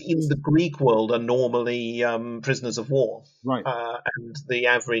slaves case. in the Greek world are normally prisoners of war. Right. And the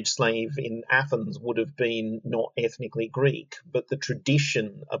average slave in Athens would have been not ethnically Greek, but the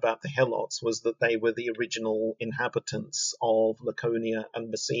tradition about the Helots was that they were the original inhabitants of Laconia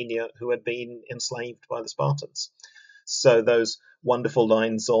and Messenia who had been enslaved by the Spartans. So those wonderful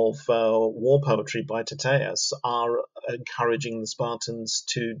lines of war poetry by Tyrtaeus are encouraging the Spartans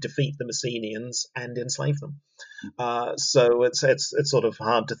to defeat the Messenians and enslave them. So it's sort of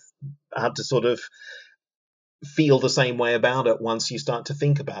hard to sort of feel the same way about it once you start to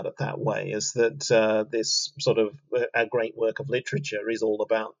think about it that way. Is that this sort of a great work of literature is all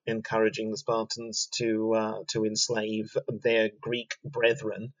about encouraging the Spartans to enslave their Greek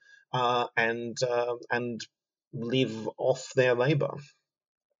brethren and live off their labor.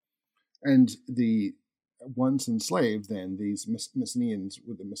 And the once enslaved, then these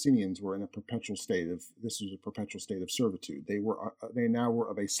Messenians were in a perpetual state of servitude. They now were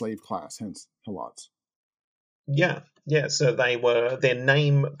of a slave class, hence Helots. Yeah. So their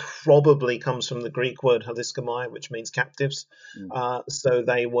name probably comes from the Greek word haliskomai, which means captives. So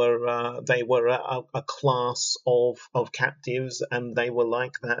they were a class of captives, and they were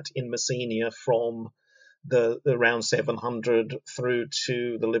like that in Messenia from the around 700 through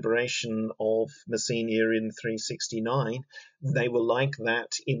to the liberation of Messenia in 369. They were like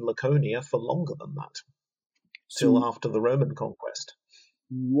that in Laconia for longer than that, till after the Roman conquest.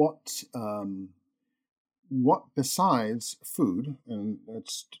 What besides food, and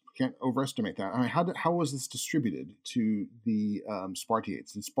can't overestimate that. I mean, how was this distributed to the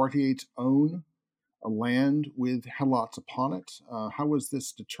Spartiates? Did Spartiates own a land with Helots upon it? How was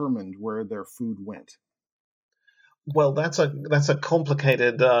this determined where their food went? Well, that's a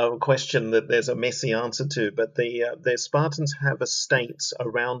complicated question that there's a messy answer to. But the Spartans have estates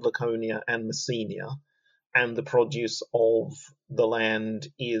around Laconia and Messenia, and the produce of the land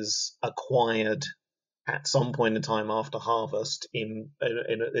is acquired at some point in time after harvest.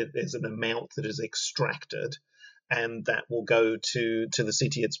 There's an amount that is extracted, and that will go to the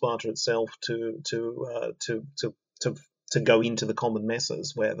city at Sparta itself to to go into the common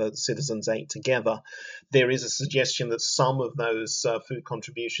messes where the citizens ate together. There is a suggestion that some of those food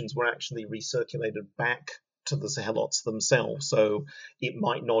contributions were actually recirculated back to the Helots themselves. So it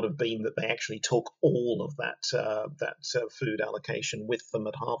might not have been that they actually took all of that food allocation with them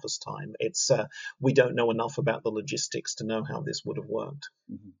at harvest time. We don't know enough about the logistics to know how this would have worked.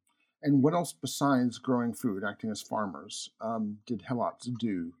 Mm-hmm. And what else besides growing food, acting as farmers, did Helots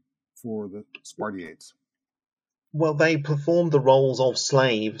do for the Spartiates? Well, they performed the roles of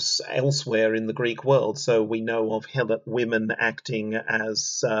slaves elsewhere in the Greek world. So we know of Helot women acting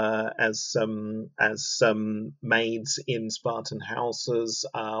as maids in Spartan houses.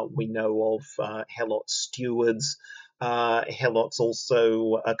 We know of Helot stewards. Helots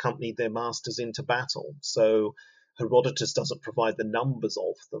also accompanied their masters into battle. So Herodotus doesn't provide the numbers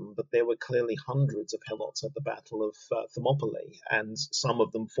of them, but there were clearly hundreds of Helots at the Battle of Thermopylae, and some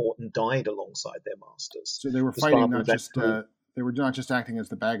of them fought and died alongside their masters. So they were fighting, not just they were not just acting as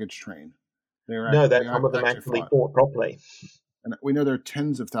the baggage train. Some of them actually fought properly. And we know there are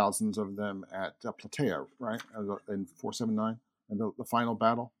tens of thousands of them at Plataea, right, in 479, and the final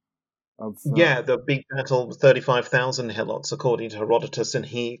battle. The big battle, 35,000 Helots, according to Herodotus, and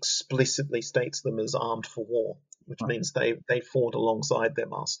he explicitly states them as armed for war, which means they fought alongside their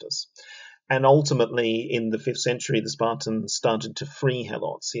masters. And ultimately, in the 5th century, the Spartans started to free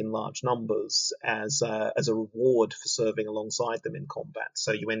Helots in large numbers as a reward for serving alongside them in combat.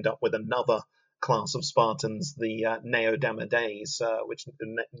 So you end up with another class of Spartans, the Neodamodes, which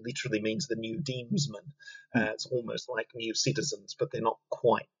literally means the new demesmen. It's almost like new citizens, but they're not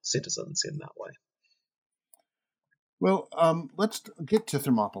quite citizens in that way. Well, let's get to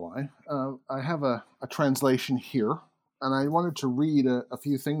Thermopylae. I have a translation here, and I wanted to read a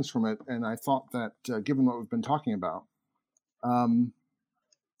few things from it, and I thought that, given what we've been talking about,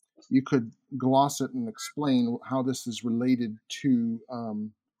 you could gloss it and explain how this is related to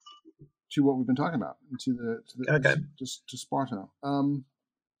what we've been talking about, to Sparta.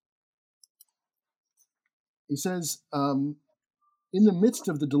 He says, in the midst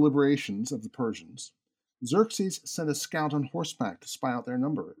of the deliberations of the Persians, Xerxes sent a scout on horseback to spy out their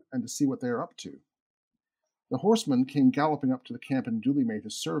number and to see what they are up to. The horseman came galloping up to the camp and duly made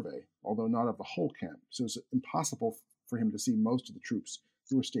his survey, although not of the whole camp, so it was impossible for him to see most of the troops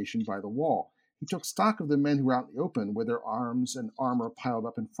who were stationed by the wall. He took stock of the men who were out in the open, with their arms and armor piled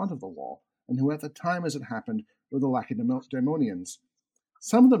up in front of the wall, and who at the time, as it happened, were the Lacedaemonians.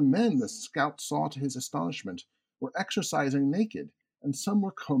 Some of the men the scout saw to his astonishment were exercising naked, and some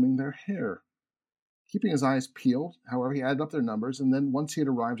were combing their hair. Keeping his eyes peeled, however, he added up their numbers, and then, once he had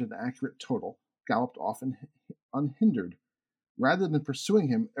arrived at an accurate total, galloped off unhindered. Rather than pursuing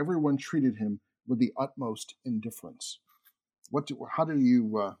him, everyone treated him with the utmost indifference. How do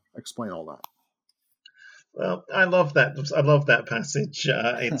you explain all that? Well, I love that. I love that passage.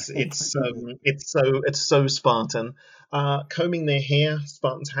 It's so Spartan. Combing their hair.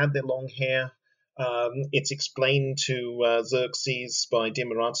 Spartans had their long hair. It's explained to Xerxes by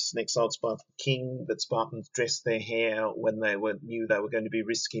Demaratus, an exiled Spartan king, that Spartans dressed their hair when they knew they were going to be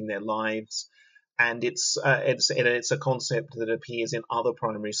risking their lives. And it's a concept that appears in other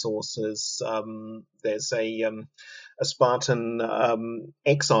primary sources. There's a Spartan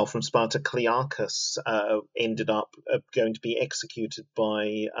exile from Sparta, Clearchus, ended up going to be executed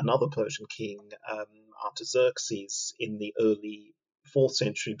by another Persian king, Artaxerxes, in the early 4th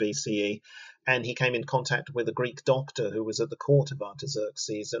century BCE. And he came in contact with a Greek doctor who was at the court of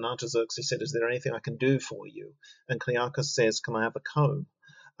Artaxerxes. And Artaxerxes said, "Is there anything I can do for you?" And Clearchus says, "Can I have a comb?"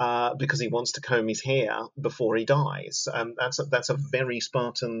 Because he wants to comb his hair before he dies. That's a very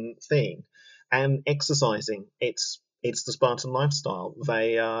Spartan thing. And exercising, it's the Spartan lifestyle.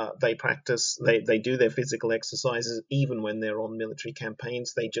 They practice, they do their physical exercises even when they're on military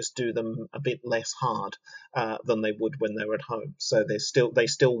campaigns. They just do them a bit less hard than they would when they were at home. So they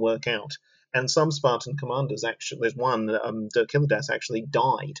still work out. And some Spartan commanders, actually, there's one, Dercyllidas, actually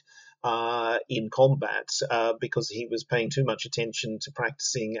died in combat because he was paying too much attention to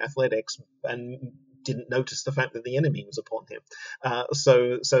practicing athletics and didn't notice the fact that the enemy was upon him.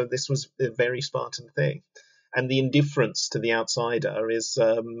 So this was a very Spartan thing. And the indifference to the outsider is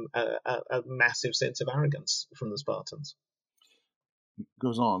a massive sense of arrogance from the Spartans.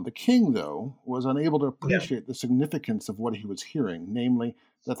 Goes on. The king, though, was unable to appreciate the significance of what he was hearing, namely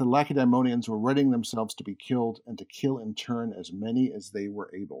that the Lacedaemonians were readying themselves to be killed and to kill in turn as many as they were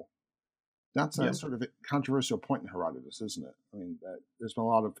able. That's a sort of a controversial point in Herodotus, isn't it? I mean, there's been a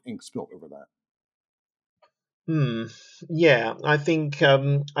lot of ink spilt over that. Yeah, I think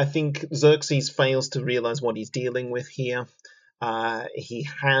Xerxes fails to realize what he's dealing with here. He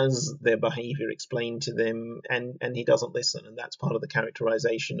has their behavior explained to them, and he doesn't listen, and that's part of the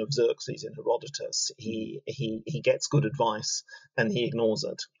characterization of Xerxes in Herodotus. He gets good advice and he ignores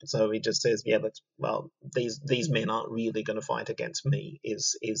it. So he just says, "Yeah, these men aren't really going to fight against me."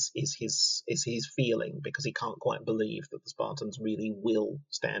 Is his feeling, because he can't quite believe that the Spartans really will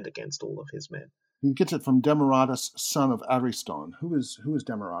stand against all of his men. He gets it from Demaratus, son of Ariston. Who is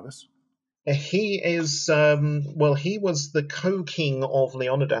Demaratus? He is, he was the co-king of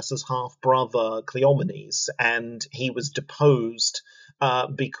Leonidas's half-brother Cleomenes, and he was deposed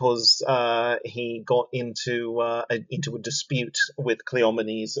because he got into a dispute with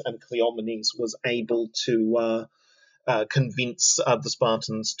Cleomenes, and Cleomenes was able to convince the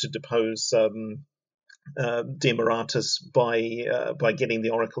Spartans to depose Demaratus by getting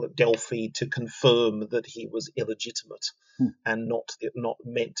the oracle at Delphi to confirm that he was illegitimate and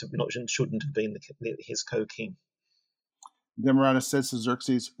shouldn't have been his co-king. Demaratus says to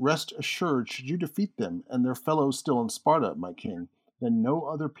Xerxes, "Rest assured, should you defeat them and their fellows still in Sparta, my king, then no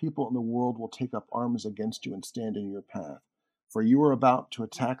other people in the world will take up arms against you and stand in your path. For you are about to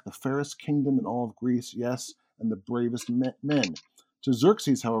attack the fairest kingdom in all of Greece, yes, and the bravest men." To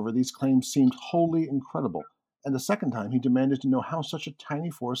Xerxes, however, these claims seemed wholly incredible, and a second time he demanded to know how such a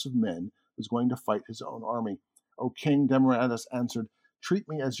tiny force of men was going to fight his own army. "O king," Demaratus answered, "treat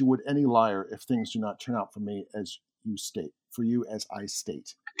me as you would any liar if things do not turn out for me as you state, for you as I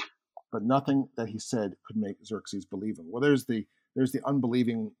state." But nothing that he said could make Xerxes believe him. Well, there's the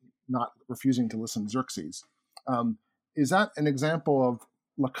unbelieving, not refusing to listen Xerxes. Is that an example of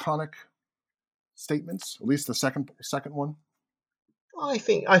laconic statements? At least the second one. I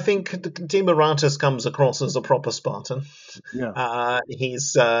think Demaratus comes across as a proper Spartan. Yeah. He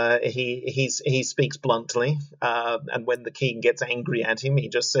speaks bluntly, and when the king gets angry at him, he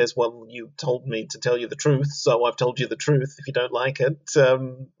just says, "Well, you told me to tell you the truth, so I've told you the truth. If you don't like it,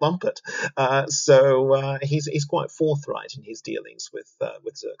 lump it." So he's quite forthright in his dealings with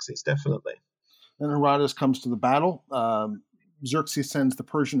Xerxes, definitely. Then Herodotus comes to the battle. Xerxes sends the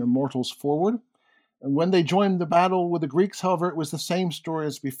Persian immortals forward. And when they joined the battle with the Greeks, however, it was the same story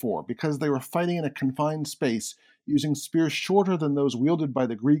as before. Because they were fighting in a confined space, using spears shorter than those wielded by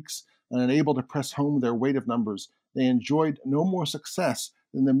the Greeks and unable to press home their weight of numbers, they enjoyed no more success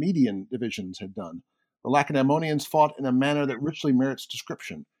than the Median divisions had done. The Lacedaemonians fought in a manner that richly merits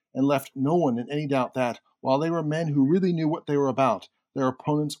description, and left no one in any doubt that, while they were men who really knew what they were about, their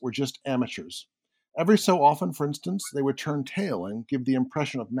opponents were just amateurs. Every so often, for instance, they would turn tail and give the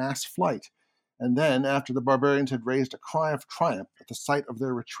impression of mass flight, and then, after the barbarians had raised a cry of triumph at the sight of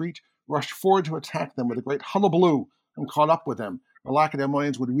their retreat, rushed forward to attack them with a great hullabaloo and caught up with them. The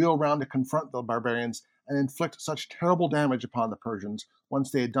Lacedaemonians would wheel round to confront the barbarians and inflict such terrible damage upon the Persians.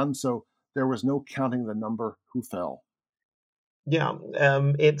 Once they had done so, there was no counting the number who fell. Yeah,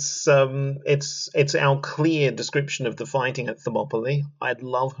 it's our clear description of the fighting at Thermopylae. I'd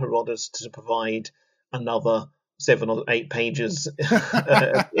love Herodotus to provide another 7 or 8 pages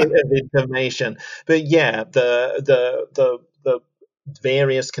of information. But yeah, the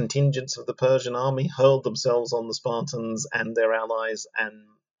various contingents of the Persian army hurled themselves on the Spartans and their allies, and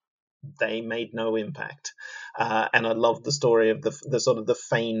they made no impact. And I love the story of the sort of the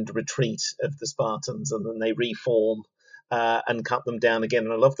feigned retreat of the Spartans, and then they reform and cut them down again.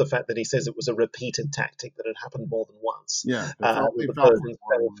 And I love the fact that he says it was a repeated tactic that had happened more than once. Yeah, the Persians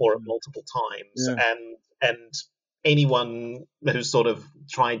fell for it multiple times, yeah. and anyone who's sort of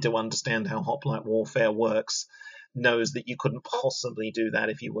tried to understand how hoplite warfare works knows that you couldn't possibly do that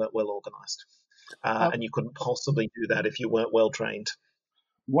if you weren't well organized, and you couldn't possibly do that if you weren't well trained.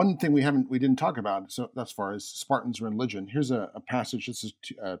 One thing we didn't talk about so as far as Spartans' religion. Here's a passage. This is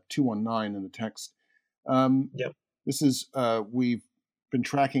 219 in the text. Yep. This is we've been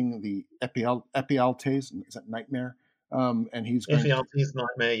tracking the Ephialtes. Is that nightmare? And he's going Ephialtes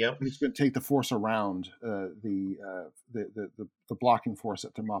nightmare. Yep. He's going to take the force around the blocking force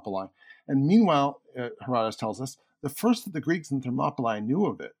at Thermopylae. And meanwhile, Herodotus tells us the first that the Greeks in Thermopylae knew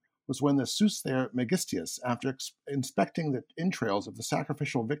of it was when the soothsayer Megistius, after inspecting the entrails of the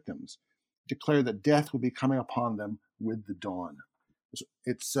sacrificial victims, declared that death would be coming upon them with the dawn.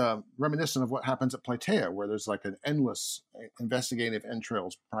 It's reminiscent of what happens at Plataea, where there's like an endless investigative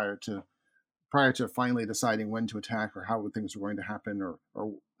entrails prior to finally deciding when to attack or how things are going to happen or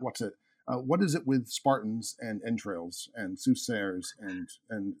what's it. What is it with Spartans and entrails and soothsayers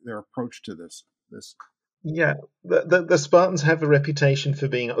and their approach to this? Yeah, the Spartans have a reputation for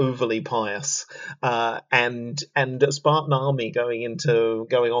being overly pious, and a Spartan army going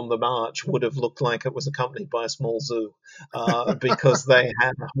on the march would have looked like it was accompanied by a small zoo, because they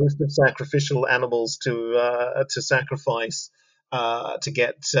had a host of sacrificial animals to sacrifice to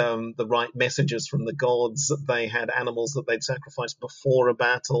get the right messages from the gods. They had animals that they'd sacrificed before a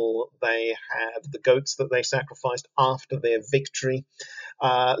battle. They had the goats that they sacrificed after their victory.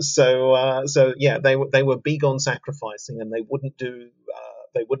 So yeah, they were big on sacrificing, and they wouldn't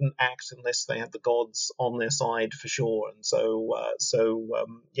act unless they had the gods on their side for sure. And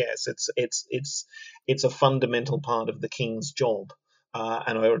yes, it's a fundamental part of the king's job.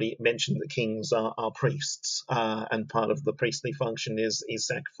 And I already mentioned that kings are priests, and part of the priestly function is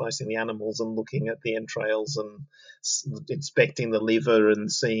sacrificing the animals and looking at the entrails and inspecting the liver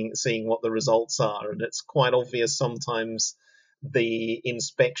and seeing what the results are. And it's quite obvious sometimes the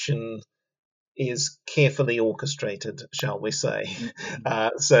inspection is carefully orchestrated, shall we say.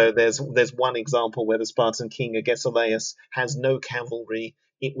 So there's one example where the Spartan king Agesilaus has no cavalry.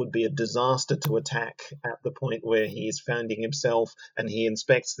 It would be a disaster to attack at the point where he is finding himself, and he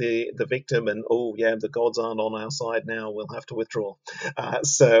inspects the victim, and oh yeah, the gods aren't on our side now, we'll have to withdraw.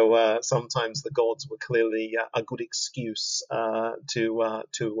 So sometimes the gods were clearly a good excuse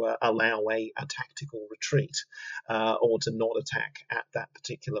to allow a tactical retreat, or to not attack at that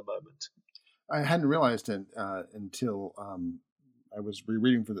particular moment. I hadn't realized it until I was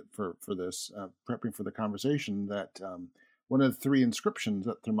rereading for this, prepping for the conversation, that one of the three inscriptions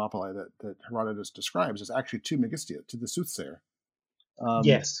at Thermopylae that Herodotus describes is actually to Megistheus, to the soothsayer.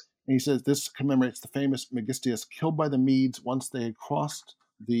 Yes. And he says this commemorates the famous Megistheus killed by the Medes once they had crossed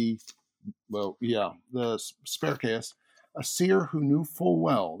the Spercheius, a seer who knew full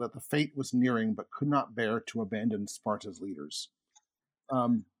well that the fate was nearing but could not bear to abandon Sparta's leaders.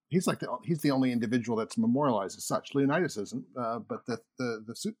 He's the only individual that's memorialized as such. Leonidas isn't, but the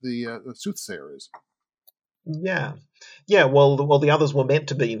soothsayer is. Yeah. Well, the others were meant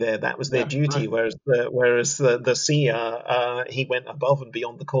to be there. That was their duty. Right. Whereas the seer, he went above and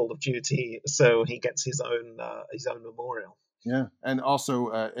beyond the call of duty, so he gets his own memorial. Yeah, and also,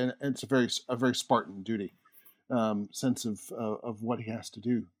 and it's a very Spartan duty, sense of what he has to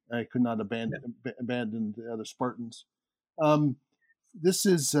do. I could not abandon the other Spartans. This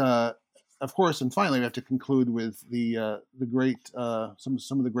is, of course, and finally we have to conclude with the great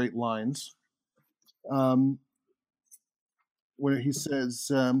some of the great lines, where he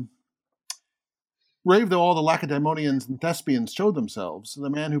says, "Brave though all the Lacedaemonians and Thespians showed themselves, the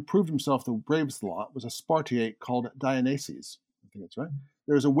man who proved himself the bravest lot was a Spartiate called Dionysus." I think that's right.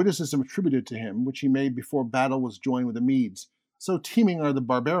 There is a witticism attributed to him, which he made before battle was joined with the Medes. "So teeming are the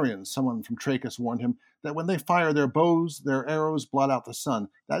barbarians," someone from Trachis warned him, "that when they fire their bows, their arrows blot out the sun.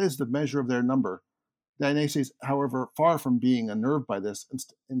 That is the measure of their number." Dionysus, however, far from being unnerved by this,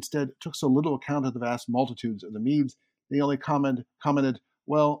 instead took so little account of the vast multitudes of the Medes, that he only commented,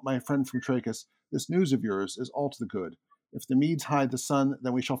 "Well, my friend from Trachis, this news of yours is all to the good. If the Medes hide the sun,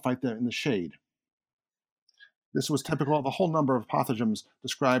 then we shall fight them in the shade." This was typical of a whole number of apothegms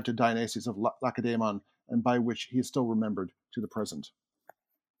described to Dionysus of Lacedaemon, and by which he is still remembered to the present.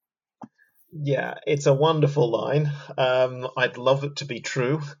 Yeah, it's a wonderful line. I'd love it to be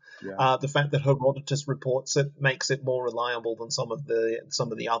true. Yeah. The fact that Herodotus reports it makes it more reliable than some of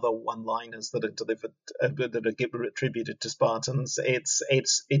the other one-liners that are delivered that are attributed to Spartans. It's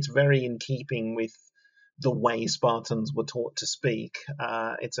very in keeping with the way Spartans were taught to speak.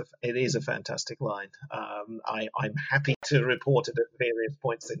 It is a fantastic line. I'm happy to report it at various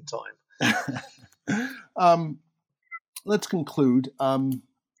points in time. Let's conclude.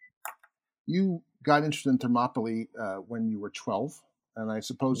 You got interested in Thermopylae when you were 12, and I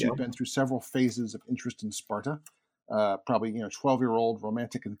suppose you've been through several phases of interest in Sparta. Probably 12-year-old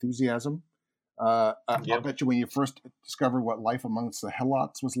romantic enthusiasm. I'll bet you when you first discovered what life amongst the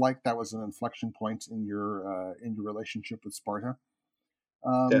Helots was like, that was an inflection point in your relationship with Sparta.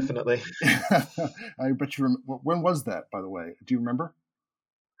 Definitely. I bet you. When was that, by the way? Do you remember?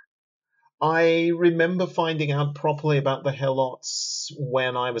 I remember finding out properly about the Helots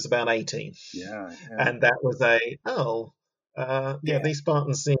when I was about 18. Yeah. And that was these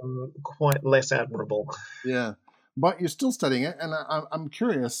Spartans seem quite less admirable. Yeah. But you're still studying it, and I'm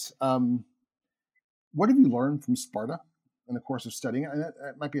curious, what have you learned from Sparta in the course of studying it? And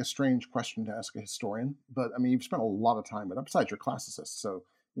it might be a strange question to ask a historian, but I mean, you've spent a lot of time with it, besides you're a classicist, so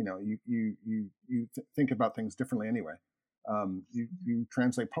you think about things differently anyway. You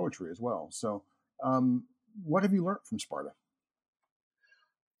translate poetry as well. So, what have you learned from Sparta?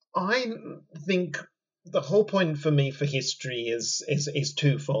 I think the whole point for me for history is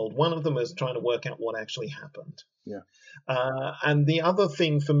twofold. One of them is trying to work out what actually happened. Yeah. And the other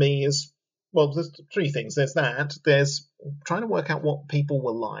thing for me is, well, there's three things. There's trying to work out what people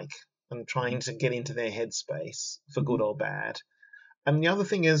were like and trying to get into their headspace for good or bad. And the other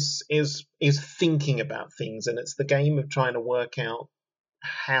thing is thinking about things, and it's the game of trying to work out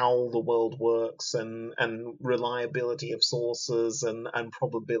how the world works and reliability of sources and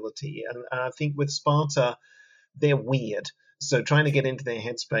probability. And I think with Sparta, they're weird. So trying to get into their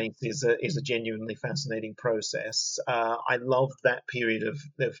headspace is a genuinely fascinating process. I loved that period of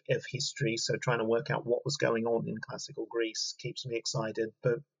history. So trying to work out what was going on in classical Greece keeps me excited.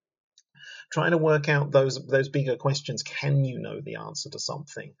 But trying to work out those bigger questions. Can you know the answer to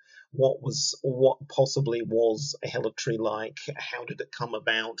something? What possibly was a helotry like? How did it come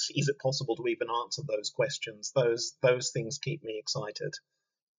about? Is it possible to even answer those questions? Those things keep me excited.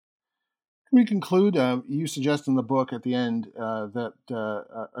 We conclude, you suggest in the book at the end that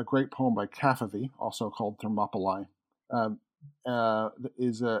a great poem by Capheve, also called Thermopylae,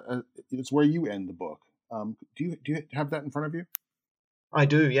 is where you end the book. Do you have that in front of you? I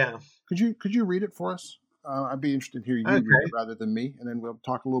do, yeah. Could you read it for us? I'd be interested to hear you read it rather than me, and then we'll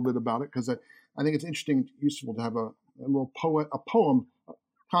talk a little bit about it, because I think it's interesting, useful to have a poem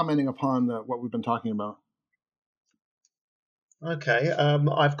commenting upon what we've been talking about. Okay,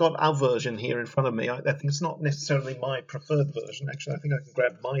 I've got our version here in front of me. I think it's not necessarily my preferred version. Actually, I think I can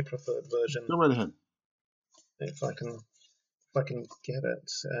grab my preferred version. Go right ahead. If I can get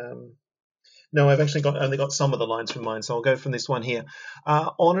it. No, I've actually only got some of the lines from mine, so I'll go from this one here.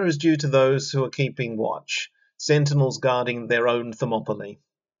 Honor is due to those who are keeping watch, sentinels guarding their own Thermopylae,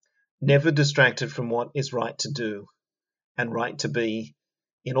 never distracted from what is right to do and right to be,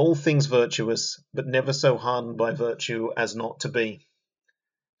 in all things virtuous, but never so hardened by virtue as not to be.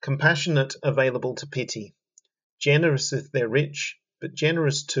 Compassionate, available to pity, generous if they're rich, but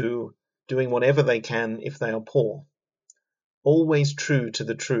generous too, doing whatever they can if they are poor. Always true to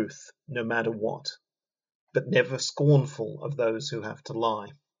the truth, no matter what, but never scornful of those who have to lie.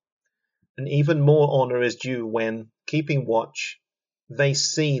 And even more honor is due when, keeping watch, they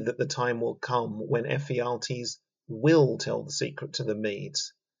see that the time will come when Ephialtes will tell the secret to the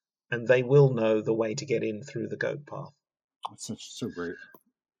Medes, and they will know the way to get in through the goat path. That's so great.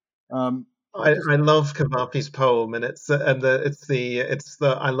 I love Cavafy's poem, and I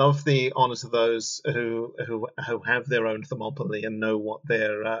love the honor to those who have their own Thermopylae and know what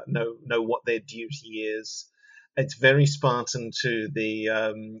their duty is. It's very Spartan to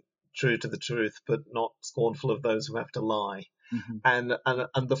the true to the truth, but not scornful of those who have to lie. Mm-hmm.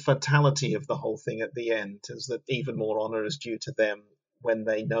 And the fatality of the whole thing at the end is that even more honor is due to them when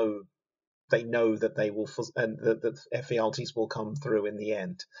they know that they will, and that Ephialtes will come through in the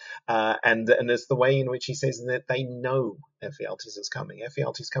end. And it's the way in which he says that they know Ephialtes is coming.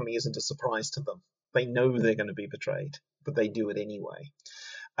 Ephialtes coming isn't a surprise to them. They know they're going to be betrayed, but they do it anyway.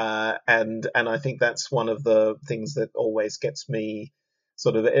 And I think that's one of the things that always gets me.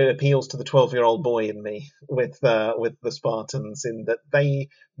 Sort of, it appeals to the 12-year-old boy in me with the Spartans, in that they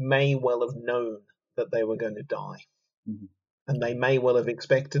may well have known that they were going to die. Mm-hmm. And they may well have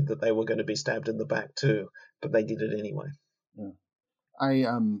expected that they were going to be stabbed in the back too, but they did it anyway. Yeah.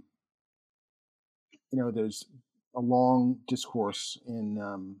 There's a long discourse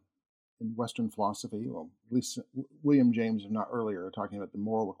in Western philosophy, well, at least William James, if not earlier, talking about the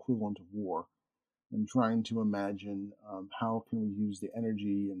moral equivalent of war, and trying to imagine how can we use the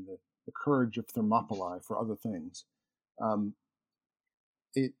energy and the courage of Thermopylae for other things.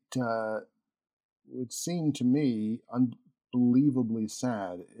 It would seem to me unbelievably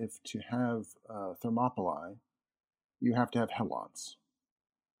sad if to have Thermopylae, you have to have helots.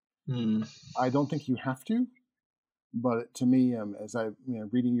 I don't think you have to, but to me, as I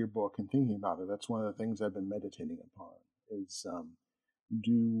reading your book and thinking about it, that's one of the things I've been meditating upon. Is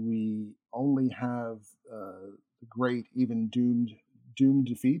do we only have the great, even doomed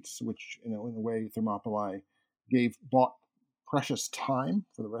defeats, which in a way Thermopylae bought precious time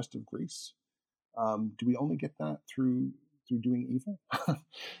for the rest of Greece? Do we only get that through doing evil?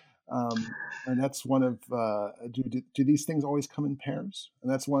 And that's one of do these things always come in pairs? And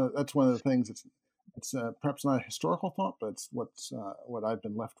that's one of the things. It's perhaps not a historical thought, but it's what I've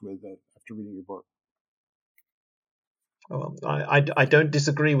been left with after reading your book. Well, I don't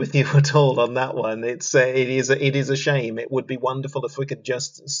disagree with you at all on that one. It is a shame. It would be wonderful if we could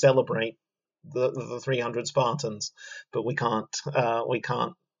just celebrate the 300 Spartans, but we can't. We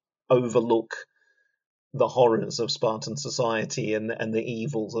can't overlook the horrors of Spartan society and the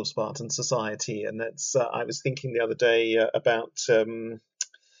evils of Spartan society. And that's I was thinking the other day about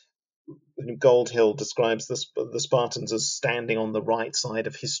Goldhill describes the Spartans as standing on the right side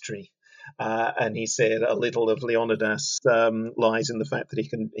of history. And he said a little of Leonidas lies in the fact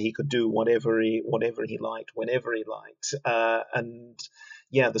that he could do whatever he liked, whenever he liked. And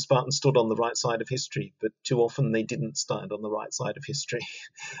the Spartans stood on the right side of history, but too often they didn't stand on the right side of history.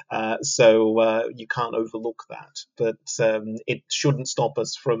 So you can't overlook that. But it shouldn't stop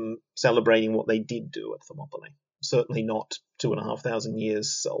us from celebrating what they did do at Thermopylae. Certainly not 2,500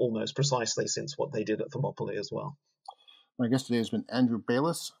 years, almost precisely, since what they did at Thermopylae as well. My guest today has been Andrew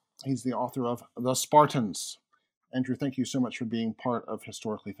Baylis. He's the author of The Spartans. Andrew, thank you so much for being part of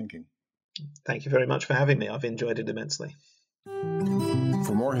Historically Thinking. Thank you very much for having me. I've enjoyed it immensely.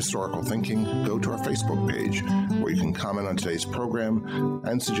 For more historical thinking, go to our Facebook page, where you can comment on today's program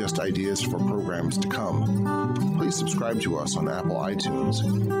and suggest ideas for programs to come. Please subscribe to us on Apple iTunes.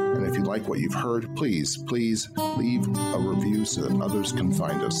 And if you like what you've heard, please leave a review so that others can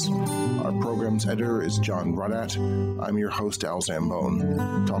find us. Our program's editor is John Rudat. I'm your host, Al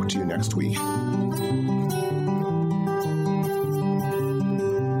Zambone. Talk to you next week.